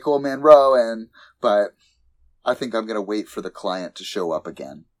I like Old Man Rowan, but I think I'm going to wait for the client to show up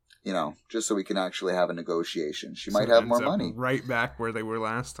again. You know, just so we can actually have a negotiation. She might So it have more ends up money. Right back where they were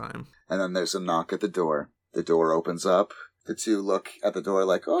last time. And then there's a knock at the door. The door opens up. The two look at the door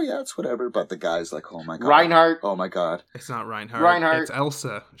like, oh yeah, it's whatever. But the guy's like, oh my god. Reinhardt. Oh my god. It's not Reinhardt. Reinhardt. It's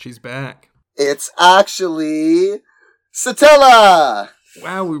Elsa. She's back. It's actually Satella!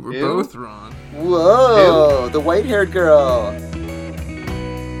 Wow, we were Who? both wrong. Whoa, the white-haired girl.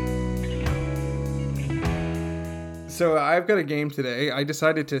 So I've got a game today. I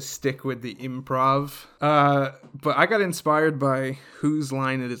decided to stick with the improv, but I got inspired by Whose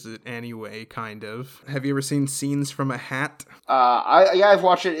Line Is It Anyway, kind of. Have you ever seen Scenes from a Hat? I've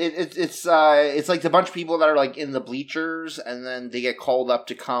watched it. It's like the bunch of people that are like in the bleachers, and then they get called up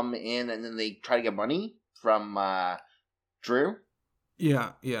to come in, and then they try to get money from Drew.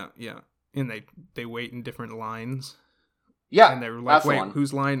 Yeah. And they wait in different lines. Yeah, And they're like, that's the wait, one.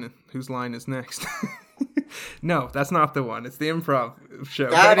 whose line is next? No, that's not the one. It's the improv show.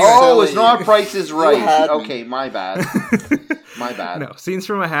 That But anyway. Oh, silly. it's not Price is You Right. had me. Okay, my bad. My bad. No, Scenes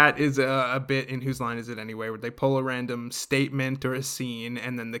from a Hat is a bit in Whose Line Is It Anyway, where they pull a random statement or a scene,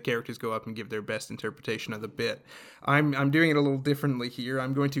 and then the characters go up and give their best interpretation of the bit. I'm doing it a little differently here.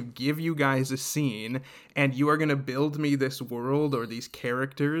 I'm going to give you guys a scene, and you are going to build me this world or these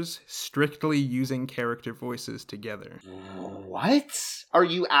characters strictly using character voices together. What are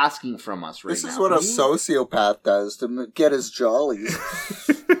you asking from us right This now? is what a sociopath does to get his jollies.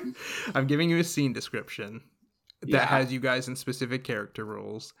 I'm giving you a scene description that Yeah. has you guys in specific character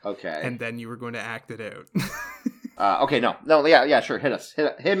roles, Okay. and then you are going to act it out. Okay, no, yeah, sure. Hit us.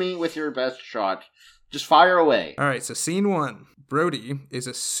 Hit me with your best shot. Just fire away. All right, so scene 1. Brody is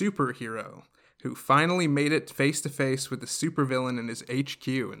a superhero who finally made it face to face with the supervillain in his HQ,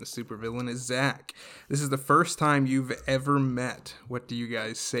 and the supervillain is Zach. This is the first time you've ever met. What do you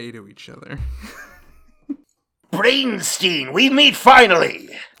guys say to each other? Brainstein, we meet finally.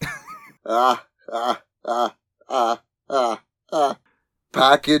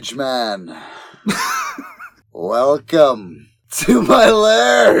 Package man. Welcome to my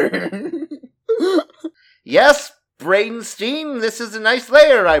lair. Yes, Brainstein, this is a nice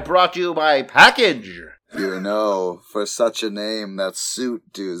layer. I brought you my package. You know, for such a name, that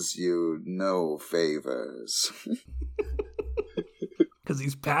suit does you no favors. Because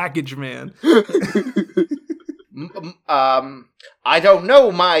he's Package Man. I don't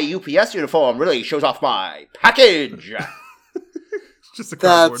know, my UPS uniform really shows off my package. It's just a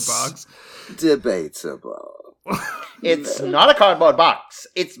cardboard That's box. debatable. It's not a cardboard box.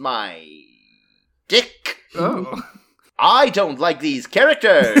 It's my dick. Oh. I don't like these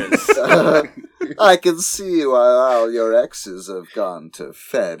characters. I can see why all your exes have gone to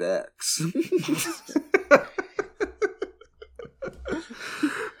FedEx.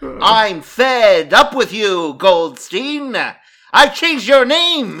 I'm fed up with you, Goldstein. I changed your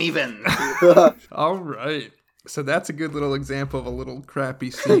name, even. All right. So that's a good little example of a little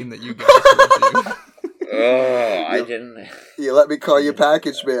crappy scene that you guys would do. Oh, I didn't. You let me call you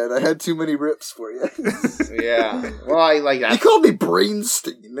Package Man. I had too many rips for you. Yeah. Well, I like that. You called me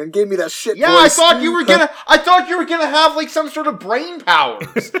Brainstein and gave me that shit Yeah, voice. I thought you were gonna have like some sort of brain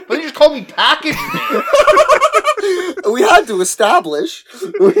powers, but you just called me Package Man. We had to establish.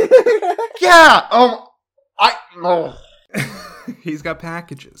 Yeah. Oh. He's got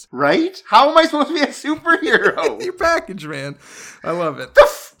packages. Right? How am I supposed to be a superhero? Your package, man. I love it.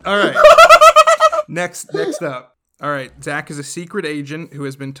 All right. Next up. All right. Zach is a secret agent who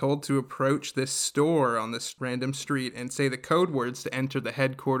has been told to approach this store on this random street and say the code words to enter the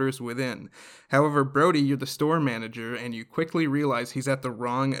headquarters within. However, Brody, you're the store manager, and you quickly realize he's at the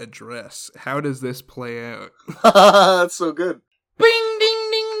wrong address. How does this play out? That's so good. Bing,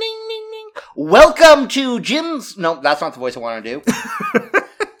 ding, ding, ding, ding, ding. Welcome to Jim's. No, that's not the voice I want to do.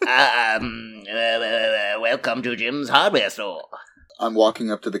 Welcome to Jim's hardware store. I'm walking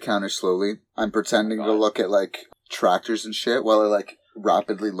up to the counter slowly. I'm pretending to look at, like, tractors and shit while I, like,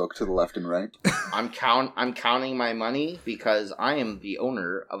 rapidly look to the left and right. I'm counting my money because I am the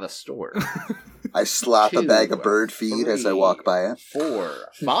owner of a store. I slap a 2, bag of bird feed as I walk by it. 4,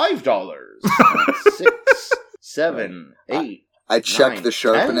 $5, 6, 7, 8. I check 9, the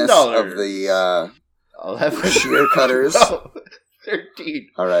sharpness $10. of the 11, shear cutters. 12, 13.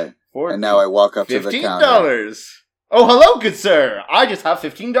 All right. 14, And now I walk up to the counter. $15. Oh, hello, good sir. I just have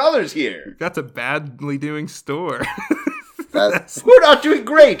 $15 here. That's a badly doing store. That's, We're not doing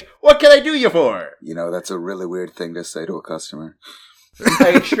great. What can I do you for? you know, that's a really weird thing to say to a customer.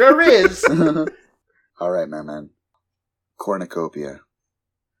 It sure is. All right, my man. Cornucopia.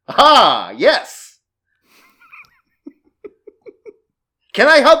 Ah, yes. Can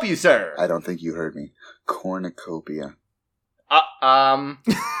I help you, sir? I don't think you heard me. Cornucopia.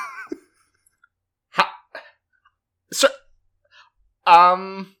 Sir,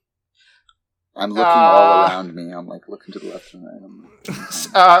 I'm looking all around me. I'm like looking to the left and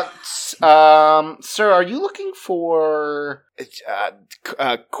right. sir, are you looking for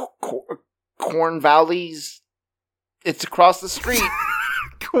Corn Valleys? It's across the street.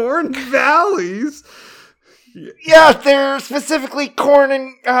 Corn Valleys? Yeah, they're specifically corn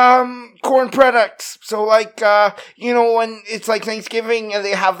and corn products. So like when it's like Thanksgiving and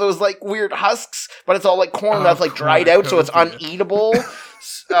they have those like weird husks, but it's all like corn that's like dried out, so it's uneatable.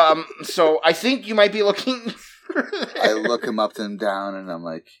 So I think you might be looking. I look him up and down, and I'm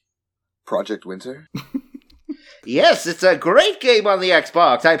like, Project Winter? Yes, it's a great game on the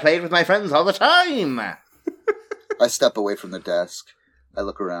Xbox. I play it with my friends all the time. I step away from the desk. I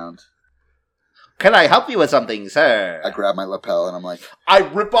look around. Can I help you with something, sir? I grab my lapel, and I'm like, I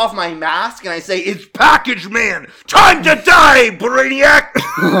rip off my mask and I say, "It's Package Man! Time to die, Brainiac!"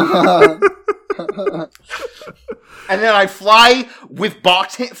 And then I fly with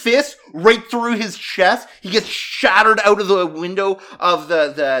box fist right through his chest. He gets shattered out of the window of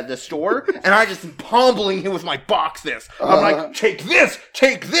the store, and I just pummeling him with my box fist. I'm like, "Take this!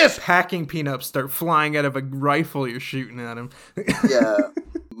 Take this!" Packing peanuts start flying out of a rifle you're shooting at him. yeah.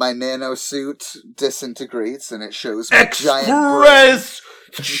 My nano suit disintegrates, and it shows my giant Express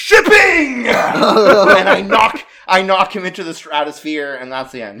shipping! And I knock him into the stratosphere, and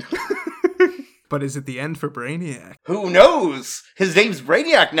that's the end. But is it the end for Brainiac? Who knows? His name's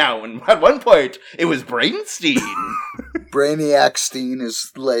Brainiac now, and at one point, it was Brainstein. Brainiac Steen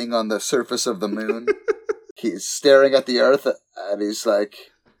is laying on the surface of the moon. He's staring at the earth, and he's like,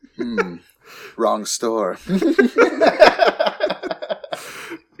 wrong store.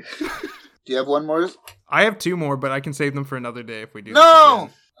 Do you have one more? I have 2 more, but I can save them for another day if we do.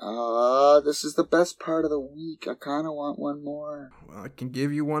 No! This is the best part of the week. I kind of want one more. Well, I can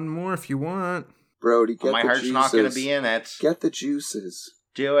give you one more if you want. Brody, get My the heart's juices. not going to be in it. Get the juices.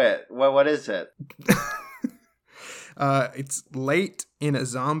 Do it. What is it? It's late in a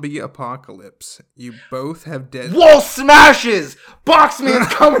zombie apocalypse. You both have dead... Wall smashes! Boxman's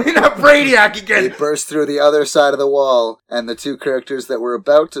coming in at Brainiac They again! burst through the other side of the wall, and the two characters that were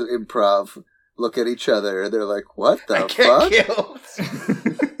about to improv look at each other, and they're like, what the I get fuck? killed.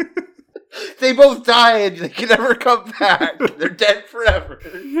 they both died. They can never come back. They're dead forever.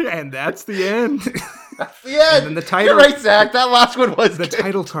 And that's the end. That's the end. And then the title. You're right, Zach. That last one was The good.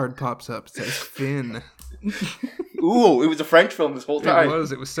 title card pops up. It says Finn. Ooh, it was a French film this whole time.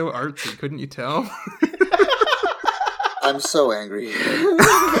 It was so artsy. Couldn't you tell? I'm so angry.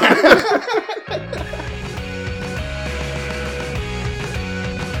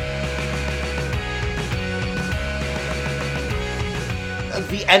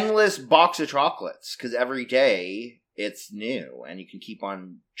 The endless box of chocolates, because every day it's new, and you can keep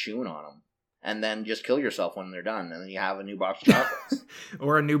on chewing on them, and then just kill yourself when they're done, and then you have a new box of chocolates.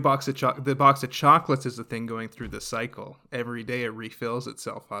 Or a new box of the box of chocolates is the thing going through the cycle. Every day it refills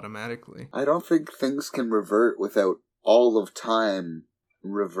itself automatically. I don't think things can revert without all of time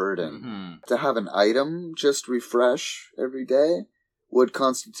reverting. Mm-hmm. To have an item just refresh every day would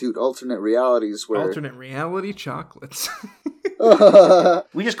constitute alternate realities where... Alternate reality chocolates.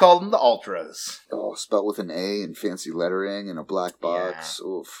 We just call them the Ultras. Oh, spelled with an A and fancy lettering in a black box. Yeah.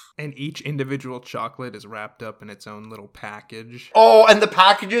 Oof. And each individual chocolate is wrapped up in its own little package. Oh, and the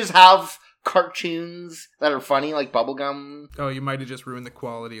packages have cartoons that are funny, like bubblegum. Oh, you might have just ruined the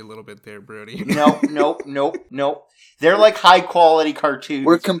quality a little bit there, Brody. Nope. They're like high quality cartoons.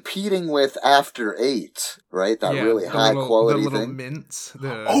 We're competing with After 8, right? That really high quality the little thing. mints.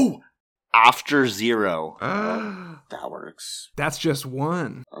 Oh! After Zero. That works. That's just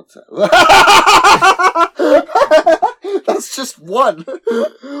one. That's just one.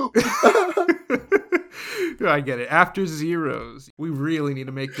 I get it. After Zeros. We really need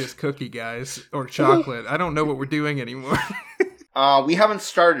to make this cookie, guys. Or chocolate. I don't know what we're doing anymore. We haven't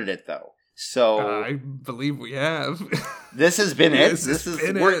started it, though. So I believe we have. This has been it.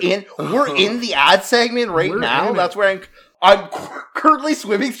 We're in the ad segment right We're now. That's where I'm currently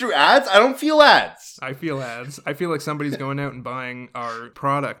swimming through ads. I don't feel ads. I feel ads. I feel like somebody's going out and buying our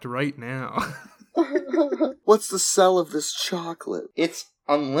product right now. What's the sell of this chocolate? It's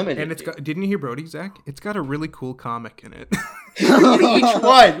unlimited. And it's got, didn't you hear Brody, Zach? It's got a really cool comic in it.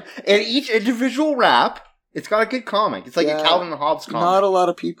 In each individual wrap, it's got a good comic. It's like a Calvin and Hobbes comic. Not a lot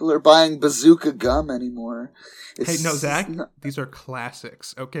of people are buying Bazooka gum anymore. Hey, no, Zach, these are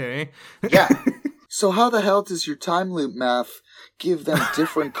classics, okay? Yeah. So how the hell does your time loop math give them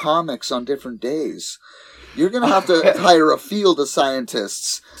different comics on different days? You're going to have to hire a field of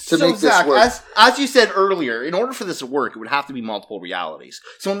scientists to make Zach, this work. As you said earlier, in order for this to work, it would have to be multiple realities.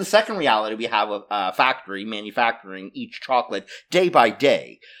 So in the second reality, we have a factory manufacturing each chocolate day by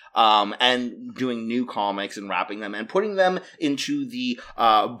day. And doing new comics and wrapping them and putting them into the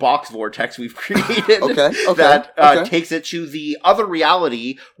box vortex we've created that takes it to the other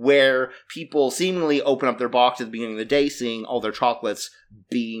reality where people seemingly open up their box at the beginning of the day, seeing all their chocolates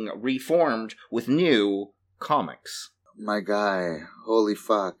being reformed with new comics. My guy, holy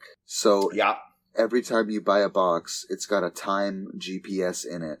fuck. So yeah. Every time you buy a box, it's got a time GPS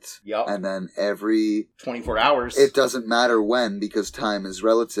in it. Yep. And then every 24 hours. It doesn't matter when, because time is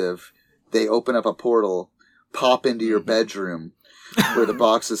relative. They open up a portal, pop into your bedroom where the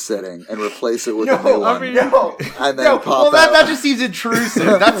box is sitting, and replace it with a new one. And then pop out. That just seems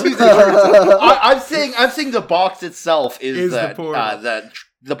intrusive. I'm saying the box itself is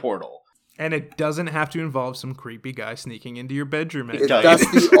the portal. And it doesn't have to involve some creepy guy sneaking into your bedroom. That's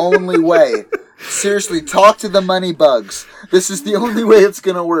the only way. Seriously, talk to the money bugs. This is the only way it's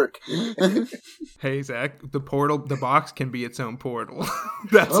gonna work. Hey, Zach, the box can be its own portal.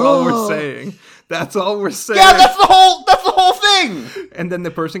 That's all we're saying. That's all we're saying. Yeah, that's the whole thing. And then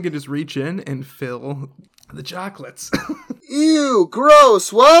the person can just reach in and fill the chocolates. Ew,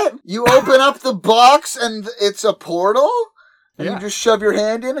 gross. What? You open up the box and it's a portal? And you just shove your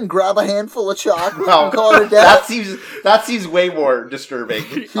hand in and grab a handful of chocolate and call it a day? That seems way more disturbing.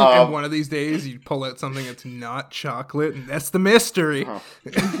 And one of these days, you pull out something that's not chocolate, and that's the mystery.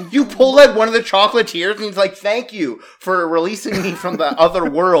 You pull out one of the chocolatiers, and he's like, "Thank you for releasing me from the other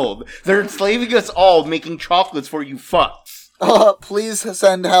world. They're enslaving us all, making chocolates for you fucks." Please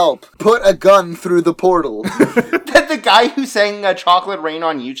send help. Put a gun through the portal. That the guy who sang Chocolate Rain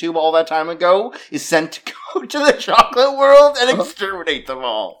on YouTube all that time ago is sent to go to the chocolate world and exterminate them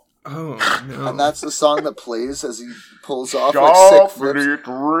all. Oh, no. And that's the song that plays as he pulls off like sick flips. Chocolate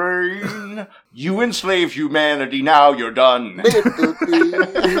Rain, you enslaved humanity, now you're done.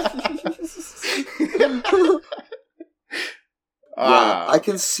 Yeah, I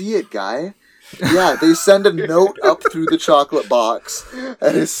can see it, guy. Yeah, they send a note up through the chocolate box,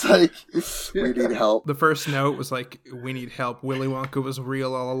 and it's like, we need help. The first note was like, we need help. Willy Wonka was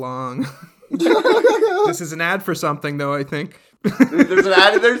real all along. This is an ad for something, though, I think. There's an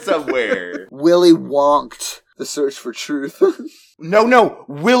ad in there somewhere. Willy Wonked, the search for truth. No,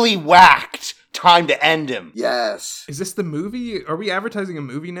 Willy Whacked, time to end him. Yes. Is this the movie? Are we advertising a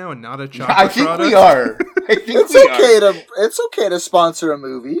movie now and not a chocolate I think product? we are. I think It's okay to sponsor a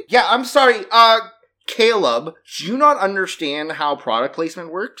movie. Yeah, I'm sorry. Caleb, do you not understand how product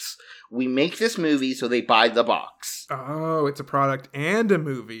placement works? We make this movie so they buy the box. Oh, it's a product and a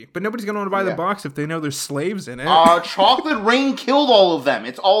movie. But nobody's going to want to buy the box if they know there's slaves in it. Chocolate Rain killed all of them.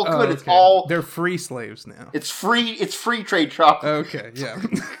 It's all good. Oh, It's all... They're free slaves now. It's free trade chocolate. Okay, yeah.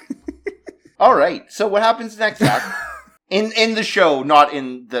 All right. So what happens next, Zach? In the show, not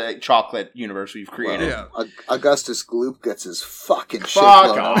in the chocolate universe we've created. Yeah. Augustus Gloop gets his fucking shit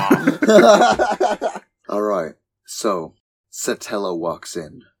Fuck blown off. up. All right. So, Sotelo walks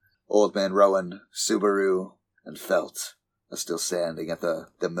in. Old Man Rowan, Subaru, and Felt are still standing at the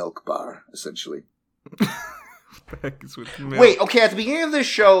milk bar, essentially. Bags with milk. Wait, okay, at the beginning of this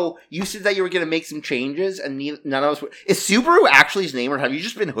show, you said that you were going to make some changes, and none of us were... Is Subaru actually his name, or have you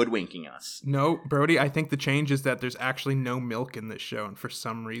just been hoodwinking us? No, Brody, I think the change is that there's actually no milk in this show, and for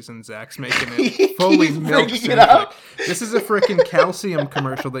some reason, Zach's making it fully He's milk freaking it centric. out. This is a freaking calcium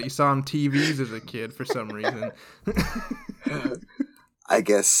commercial that you saw on TVs as a kid for some reason. I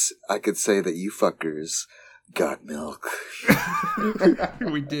guess I could say that you fuckers got milk.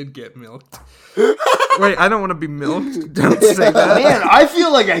 We did get milked. Wait, I don't want to be milked. Don't say that. Man, I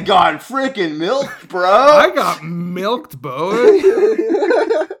feel like I got freaking milked, bro. I got milked, boy.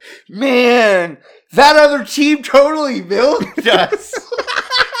 Man, that other team totally milked us.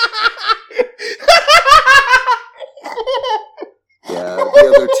 Yeah,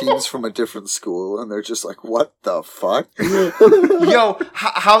 the other team's from a different school, and they're just like, what the fuck? Yo,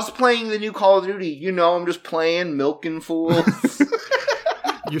 how's playing the new Call of Duty? You know, I'm just playing Milking Fools.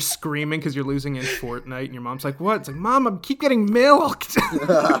 You're screaming because you're losing in Fortnite, and your mom's like, what? It's like, Mom, I keep getting milked.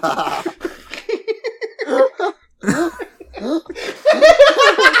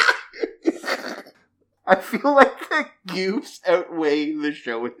 I feel like the goofs outweigh the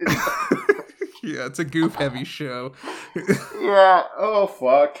show. Yeah, it's a goof-heavy show. Yeah, oh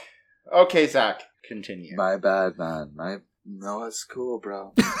fuck. Okay, Zach, continue. My bad, man. No, it's cool,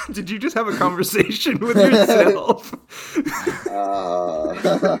 bro. Did you just have a conversation with yourself?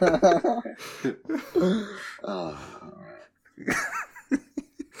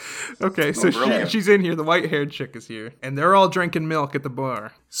 Okay, so she's in here. The white-haired chick is here. And they're all drinking milk at the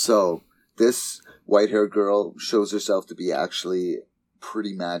bar. So, this white-haired girl shows herself to be actually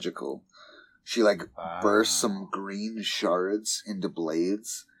pretty magical. She, bursts some green shards into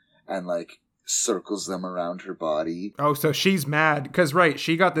blades and, circles them around her body. Oh, so she's mad. Because, right,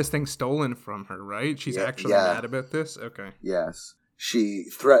 she got this thing stolen from her, right? She's actually mad about this? Okay. Yes. She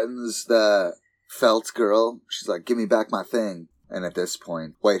threatens the Felt girl. She's like, give me back my thing. And at this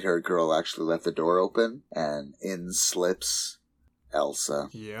point, white-haired girl actually left the door open, and in slips Elsa.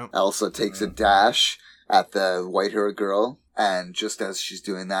 Yeah. Elsa takes a dash at the white-haired girl, and just as she's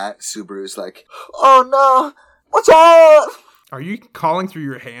doing that, Subaru's like, oh no, what's up? Are you calling through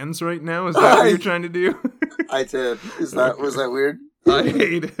your hands right now? Is that what you're trying to do? I did. Was that weird? I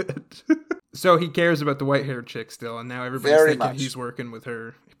hate it. So he cares about the white-haired chick still, and now everybody's Very thinking much. he's working with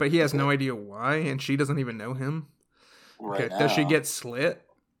her. But he has no idea why, and she doesn't even know him. Right Okay, does she get slit?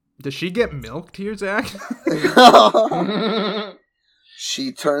 Does she get milked here, Zach?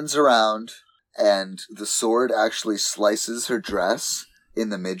 She turns around, and the sword actually slices her dress in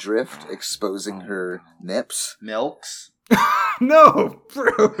the midriff, exposing her nips. Milks? No,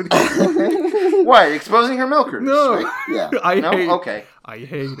 bro. What? Exposing her milkers? No. Right? Yeah. I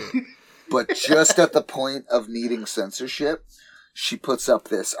hate it. But just at the point of needing censorship, she puts up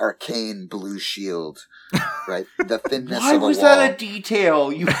this arcane blue shield, right? The thinness Why of a was wall. that a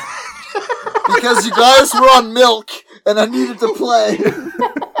detail? You Because you guys were on milk, and I needed to play.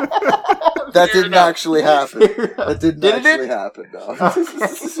 That didn't actually happen. That didn't actually happen, no.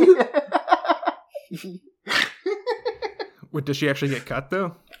 What, does she actually get cut,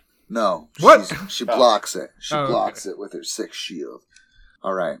 though? No. What? She blocks it. She Oh, blocks it with her 6 shield.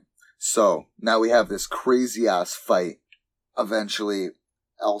 All right. So, now we have this crazy-ass fight. Eventually,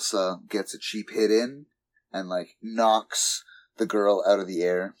 Elsa gets a cheap hit in and, knocks the girl out of the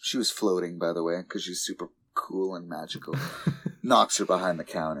air. She was floating, by the way, because she's super cool and magical. Knocks her behind the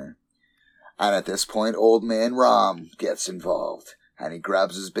counter. And at this point, old man Rom gets involved. And he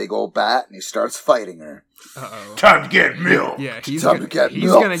grabs his big old bat and he starts fighting her. Uh-oh. Time to get milk. Yeah, he's Time gonna to get he's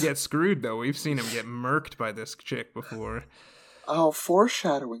milked. gonna get screwed, though. We've seen him get murked by this chick before. Oh,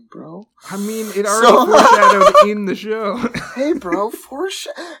 foreshadowing, bro. I mean, it already foreshadowed in the show. Hey, bro,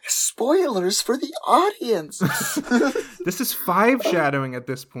 spoilers for the audience. This is 5 shadowing at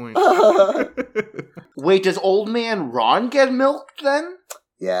this point. Wait, does old man Ron get milked then?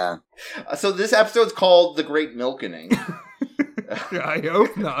 Yeah. So this episode's called The Great Milkening. I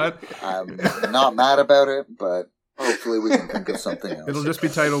hope not. I'm not mad about it, but hopefully we can think of something else. It'll just be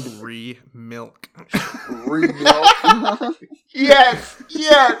titled Re-Milk. Remilk. Yes!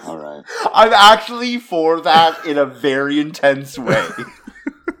 All right. I'm actually for that in a very intense way.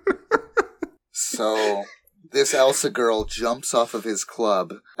 So, this Elsa girl jumps off of his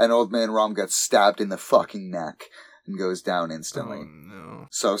club, and Old Man Rom gets stabbed in the fucking neck and goes down instantly. Oh, no.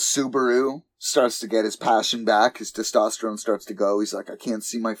 So, Subaru starts to get his passion back. His testosterone starts to go. He's like, I can't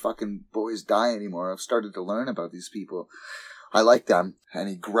see my fucking boys die anymore. I've started to learn about these people. I like them. And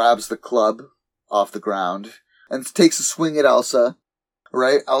he grabs the club off the ground and takes a swing at Elsa.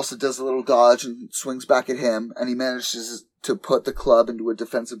 Right? Elsa does a little dodge and swings back at him, and he manages to put the club into a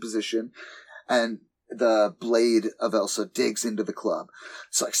defensive position. And the blade of Elsa digs into the club.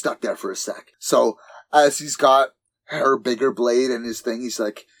 It's like stuck there for a sec. So as he's got her bigger blade in his thing, he's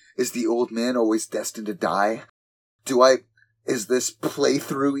like, is the old man always destined to die? Is this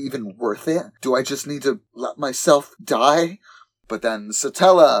playthrough even worth it? Do I just need to let myself die? But then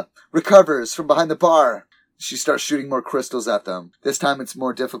Satella recovers from behind the bar. She starts shooting more crystals at them. This time it's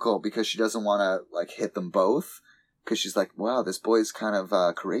more difficult because she doesn't want to hit them both. Because she's like, wow, this boy's kind of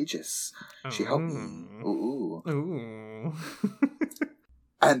courageous. She helped me. Ooh. Ooh.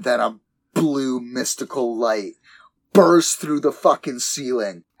 And then a blue mystical light bursts through the fucking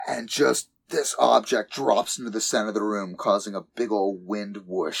ceiling. And just this object drops into the center of the room, causing a big old wind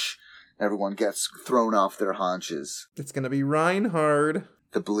whoosh. Everyone gets thrown off their haunches. It's gonna be Reinhard.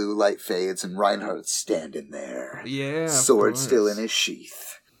 The blue light fades and Reinhardt's standing there. Yeah. Sword still in his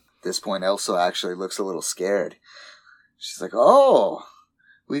sheath. At this point, Elsa actually looks a little scared. She's like, oh,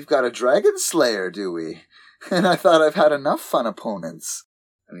 we've got a dragon slayer, do we? And I thought I've had enough fun opponents.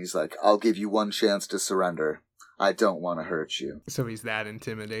 And he's like, I'll give you one chance to surrender. I don't want to hurt you. So he's that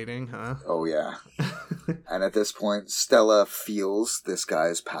intimidating, huh? Oh, yeah. And at this point, Stella feels this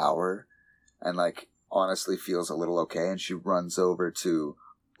guy's power and, honestly feels a little okay. And she runs over to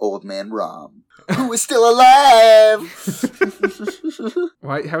Old Man Rom, who is still alive!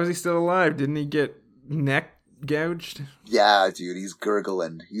 Why? How is he still alive? Didn't he get neck gouged? Yeah, dude, he's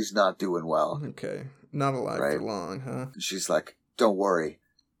gurgling. He's not doing well. Okay. Not alive Right. for long, huh? She's like, don't worry.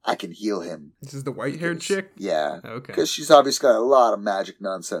 I can heal him. This is the white-haired chick? Yeah. Okay. Because she's obviously got a lot of magic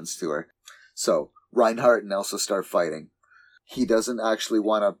nonsense to her. So, Reinhardt and Elsa start fighting. He doesn't actually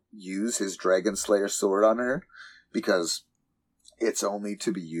want to use his Dragon Slayer sword on her, because it's only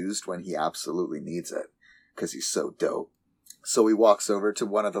to be used when he absolutely needs it, because he's so dope. So he walks over to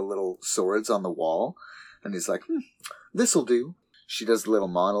one of the little swords on the wall, and he's like, this'll do. She does a little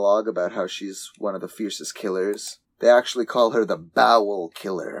monologue about how she's one of the fiercest killers. They actually call her the Bowel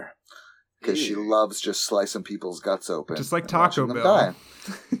Killer, because she loves just slicing people's guts open. Just like and Taco watching them Bell. die.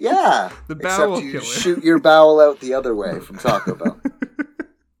 Yeah. The Bowel Except you Killer. shoot your bowel out the other way from Taco Bell.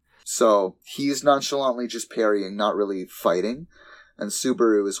 So he's nonchalantly just parrying, not really fighting. And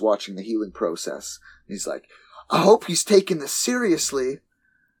Subaru is watching the healing process. He's like, I hope he's taking this seriously.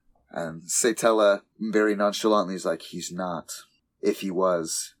 And Satella very nonchalantly is like, he's not. If he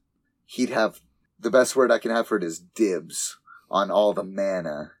was, he'd have, the best word I can have for it is dibs on all the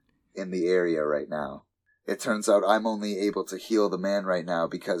mana in the area right now. It turns out I'm only able to heal the man right now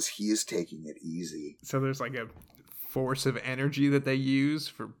because he's taking it easy. So there's a force of energy that they use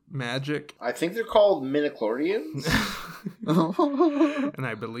for magic. I think they're called midichlorians. And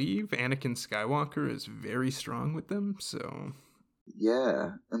I believe Anakin Skywalker is very strong with them, so...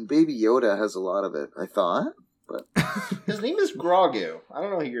 Yeah, and Baby Yoda has a lot of it, I thought. But His name is Grogu. I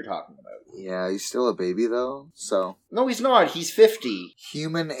don't know who you're talking about. yeah, he's still a baby though, so... No, he's not. He's 50.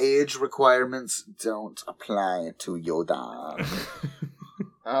 Human age requirements don't apply to Yoda.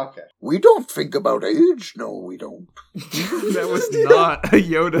 Okay. We don't think about age. No, we don't. That was not a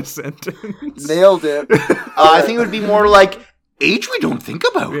Yoda sentence. Nailed it. I think it would be more like, age we don't think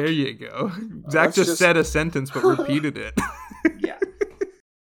about. There you go. Zach just said a sentence but repeated it. Yeah.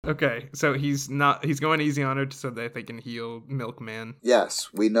 Okay, so he's going easy on her so that they can heal Milkman. Yes,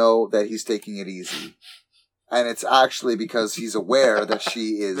 we know that he's taking it easy. And it's actually because he's aware that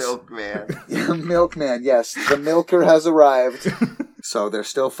she is... Milkman. Milkman, yes. The milker has arrived. So they're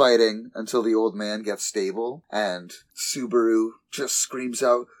still fighting until the old man gets stable. And Subaru just screams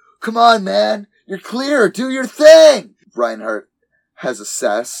out, come on, man! You're clear! Do your thing! Reinhardt has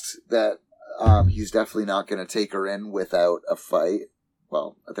assessed that he's definitely not going to take her in without a fight.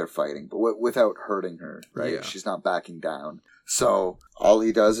 Well, they're fighting, but without hurting her, right? Yeah. She's not backing down. So all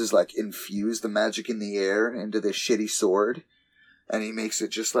he does is infuse the magic in the air into this shitty sword, and he makes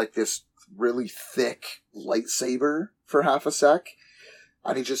it just like this really thick lightsaber for half a sec.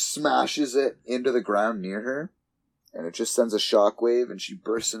 and he just smashes it into the ground near her, and it just sends a shockwave, and she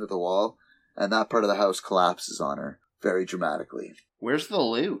bursts into the wall, and that part of the house collapses on her very dramatically. Where's the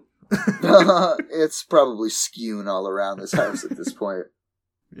loot? It's probably skewing all around this house at this point.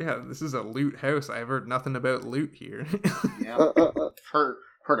 Yeah, this is a loot house. I've heard nothing about loot here. Yeah.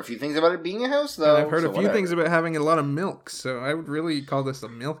 Heard a few things about it being a house, though. I've heard a few things about having a lot of milk, so I would really call this a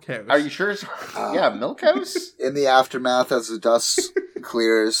milk house. Are you sure it's... milk house? In the aftermath, as the dust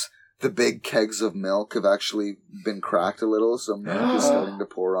clears, the big kegs of milk have actually been cracked a little, so milk is starting to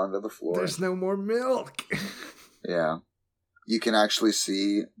pour onto the floor. There's no more milk. Yeah. You can actually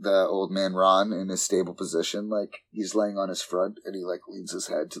see the old man Ron in his stable position, like he's laying on his front and he like leans his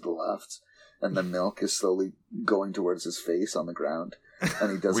head to the left, and the milk is slowly going towards his face on the ground.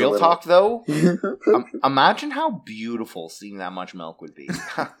 And he does Real talk, though. Imagine how beautiful seeing that much milk would be.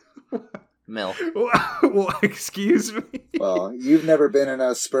 Milk. Well, excuse me. Well, you've never been in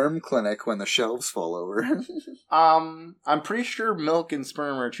a sperm clinic when the shelves fall over. I'm pretty sure milk and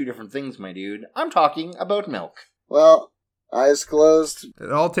sperm are two different things, my dude. I'm talking about milk. Well, eyes closed.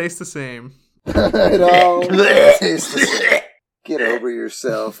 It all tastes the same. It all tastes the same. Get over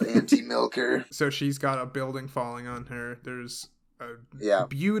yourself, anti-milker. So she's got a building falling on her. There's Yeah.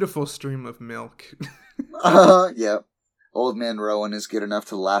 beautiful stream of milk. Yeah. Old man Rowan is good enough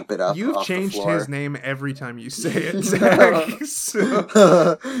to lap it up. You've off changed the floor. his name every time you say it, Zach.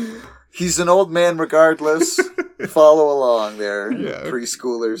 He's an old man regardless. Follow along there, Yeah.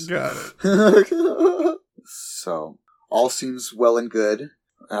 preschoolers. Got it. So, all seems well and good.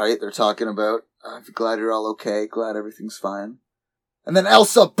 Alright, they're talking about, I'm glad you're all okay, glad everything's fine. And then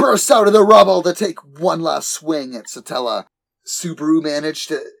Elsa bursts out of the rubble to take one last swing at Satella. Subaru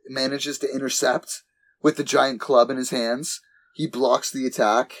manages to intercept with the giant club in his hands. He blocks the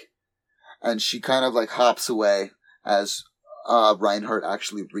attack, and she kind of like hops away as Reinhardt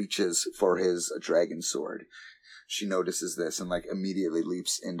actually reaches for his dragon sword. She notices this and like immediately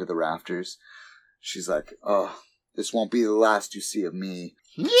leaps into the rafters. She's like, "Oh, this won't be the last you see of me."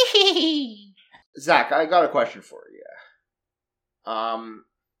 Zach, I got a question for you.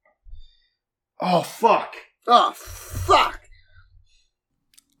 Oh, fuck. Oh, fuck!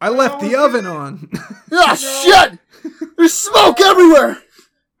 I left the oven on. Ah, shit! There's smoke everywhere!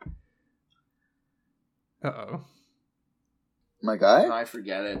 Uh-oh. My guy? I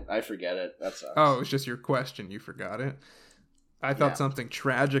forget it. That sucks. Oh, it was just your question. You forgot it. I thought Yeah. something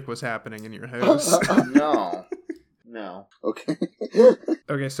tragic was happening in your house. No. Okay.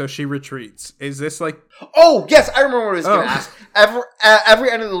 Okay, so she retreats. Is this like... Oh, yes, I remember what I was going Oh. to ask.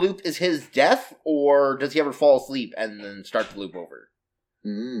 Every end of the loop is his death, or does he ever fall asleep and then start the loop over?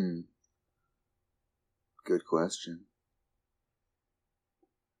 Good question.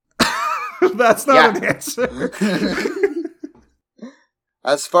 That's not an answer.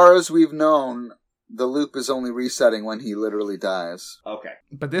 As far as we've known, the loop is only resetting when he literally dies. Okay.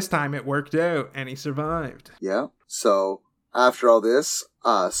 But this time it worked out, and he survived. Yeah. So, after all this,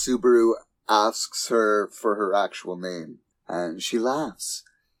 Subaru asks her for her actual name. And she laughs.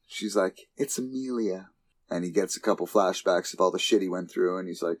 She's like, "It's Amelia." And he gets a couple flashbacks of all the shit he went through, and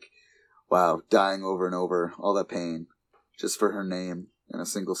he's like, wow, dying over and over, all that pain, just for her name and a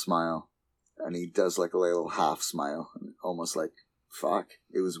single smile. And he does like a little half smile, almost like, fuck,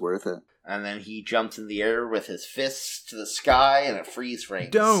 it was worth it. And then he jumps in the air with his fists to the sky and a freeze frame.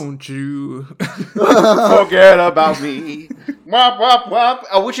 Don't you? Forget about me. Wop, wop, wop.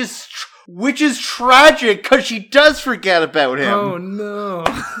 Which is tragic, because she does forget about him. Oh, no.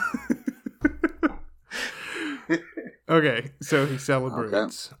 Okay, so he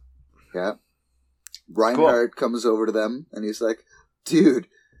celebrates. Okay. Yeah. Reinhardt comes over to them, and he's like, "Dude,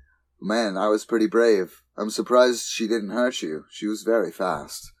 man, I was pretty brave. I'm surprised she didn't hurt you. She was very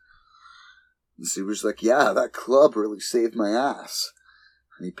fast." And Subaru's like, "Yeah, that club really saved my ass."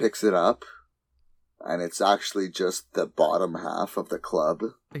 And he picks it up, and it's actually just the bottom half of the club.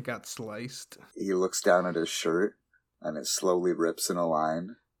 It got sliced. He looks down at his shirt, and it slowly rips in a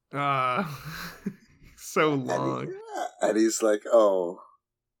line. So long. And he's like, "Oh,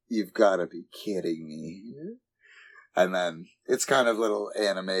 you've got to be kidding me." And then it's kind of little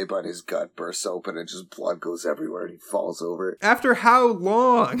anime, but his gut bursts open and just blood goes everywhere and he falls over. After how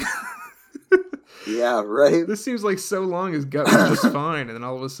long? Yeah, right? This seems like so long his gut was just fine, and then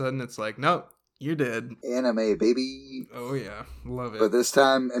all of a sudden it's like, nope, you're dead. Anime, baby. Oh yeah, love it. But this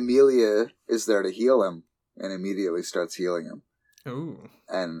time, Amelia is there to heal him and immediately starts healing him. Ooh.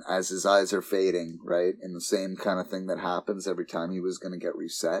 And as his eyes are fading, right, in the same kind of thing that happens every time he was going to get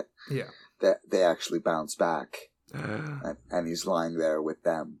reset, Yeah. that they actually bounce back. And he's lying there with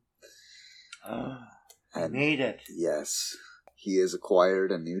them. I And made it. yes. he has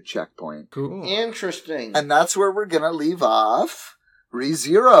acquired a new checkpoint. Cool. Interesting. And that's where we're going to leave off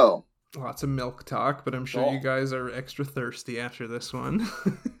ReZero. Lots of milk talk, but I'm sure you guys are extra thirsty after this one.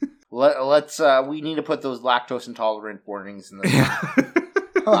 Let's we need to put those lactose intolerant warnings in the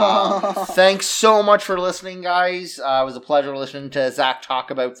Yeah. Thanks so much for listening, guys. It was a pleasure listening to Zach talk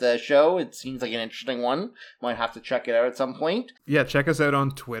about the show. It seems like an interesting one. Might have to check it out at some point. Yeah, check us out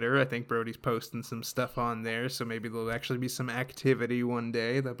on Twitter. I think Brody's posting some stuff on there, so maybe there'll actually be some activity one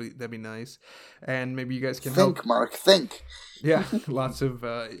day. That'd be nice. And maybe you guys can Think, Mark, think. Yeah, lots of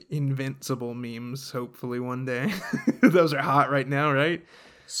invincible memes, hopefully one day. Those are hot right now, right?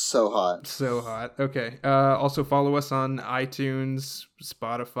 So hot. So hot. Okay. Also follow us on iTunes,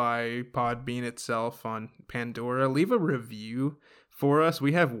 Spotify, Podbean itself, on Pandora. Leave a review for us.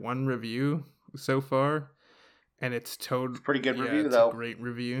 We have one review so far, and it's pretty good review, it's though. A great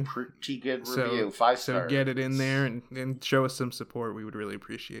review. Pretty good review. 5 stars. So get it in there and show us some support. We would really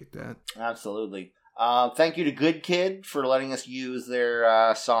appreciate that. Absolutely. Thank you to Good Kid for letting us use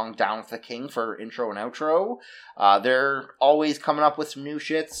their song Down with the King for intro and outro. They're always coming up with some new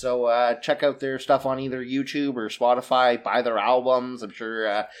shit, so check out their stuff on either YouTube or Spotify. Buy their albums. I'm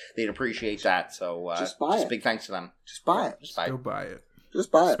sure they'd appreciate that. So just buy it. Big thanks to them. Just buy it. Just buy it. Go buy it.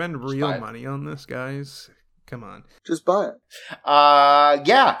 Just buy it. Spend real money on this, guys. Come on. Just buy it.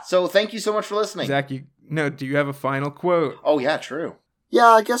 Yeah, so thank you so much for listening. Zach, do you have a final quote? Oh, yeah, true. Yeah,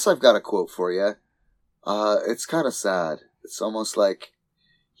 I guess I've got a quote for you. It's kind of sad. It's almost like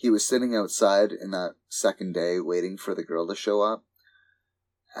he was sitting outside in that second day waiting for the girl to show up,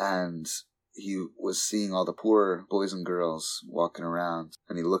 and he was seeing all the poor boys and girls walking around,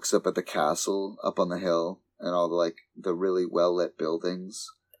 and he looks up at the castle up on the hill and all the really well-lit buildings.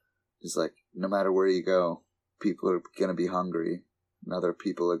 He's like, no matter where you go, people are going to be hungry. And other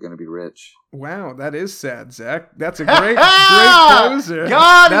people are going to be rich. Wow, that is sad, Zach. That's a great closer.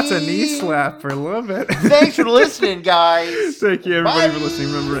 That's a knee slapper. Love it. Thanks for listening, guys. Thank you, everybody, Bye. for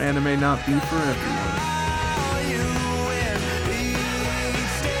listening. Remember, anime not be for everyone.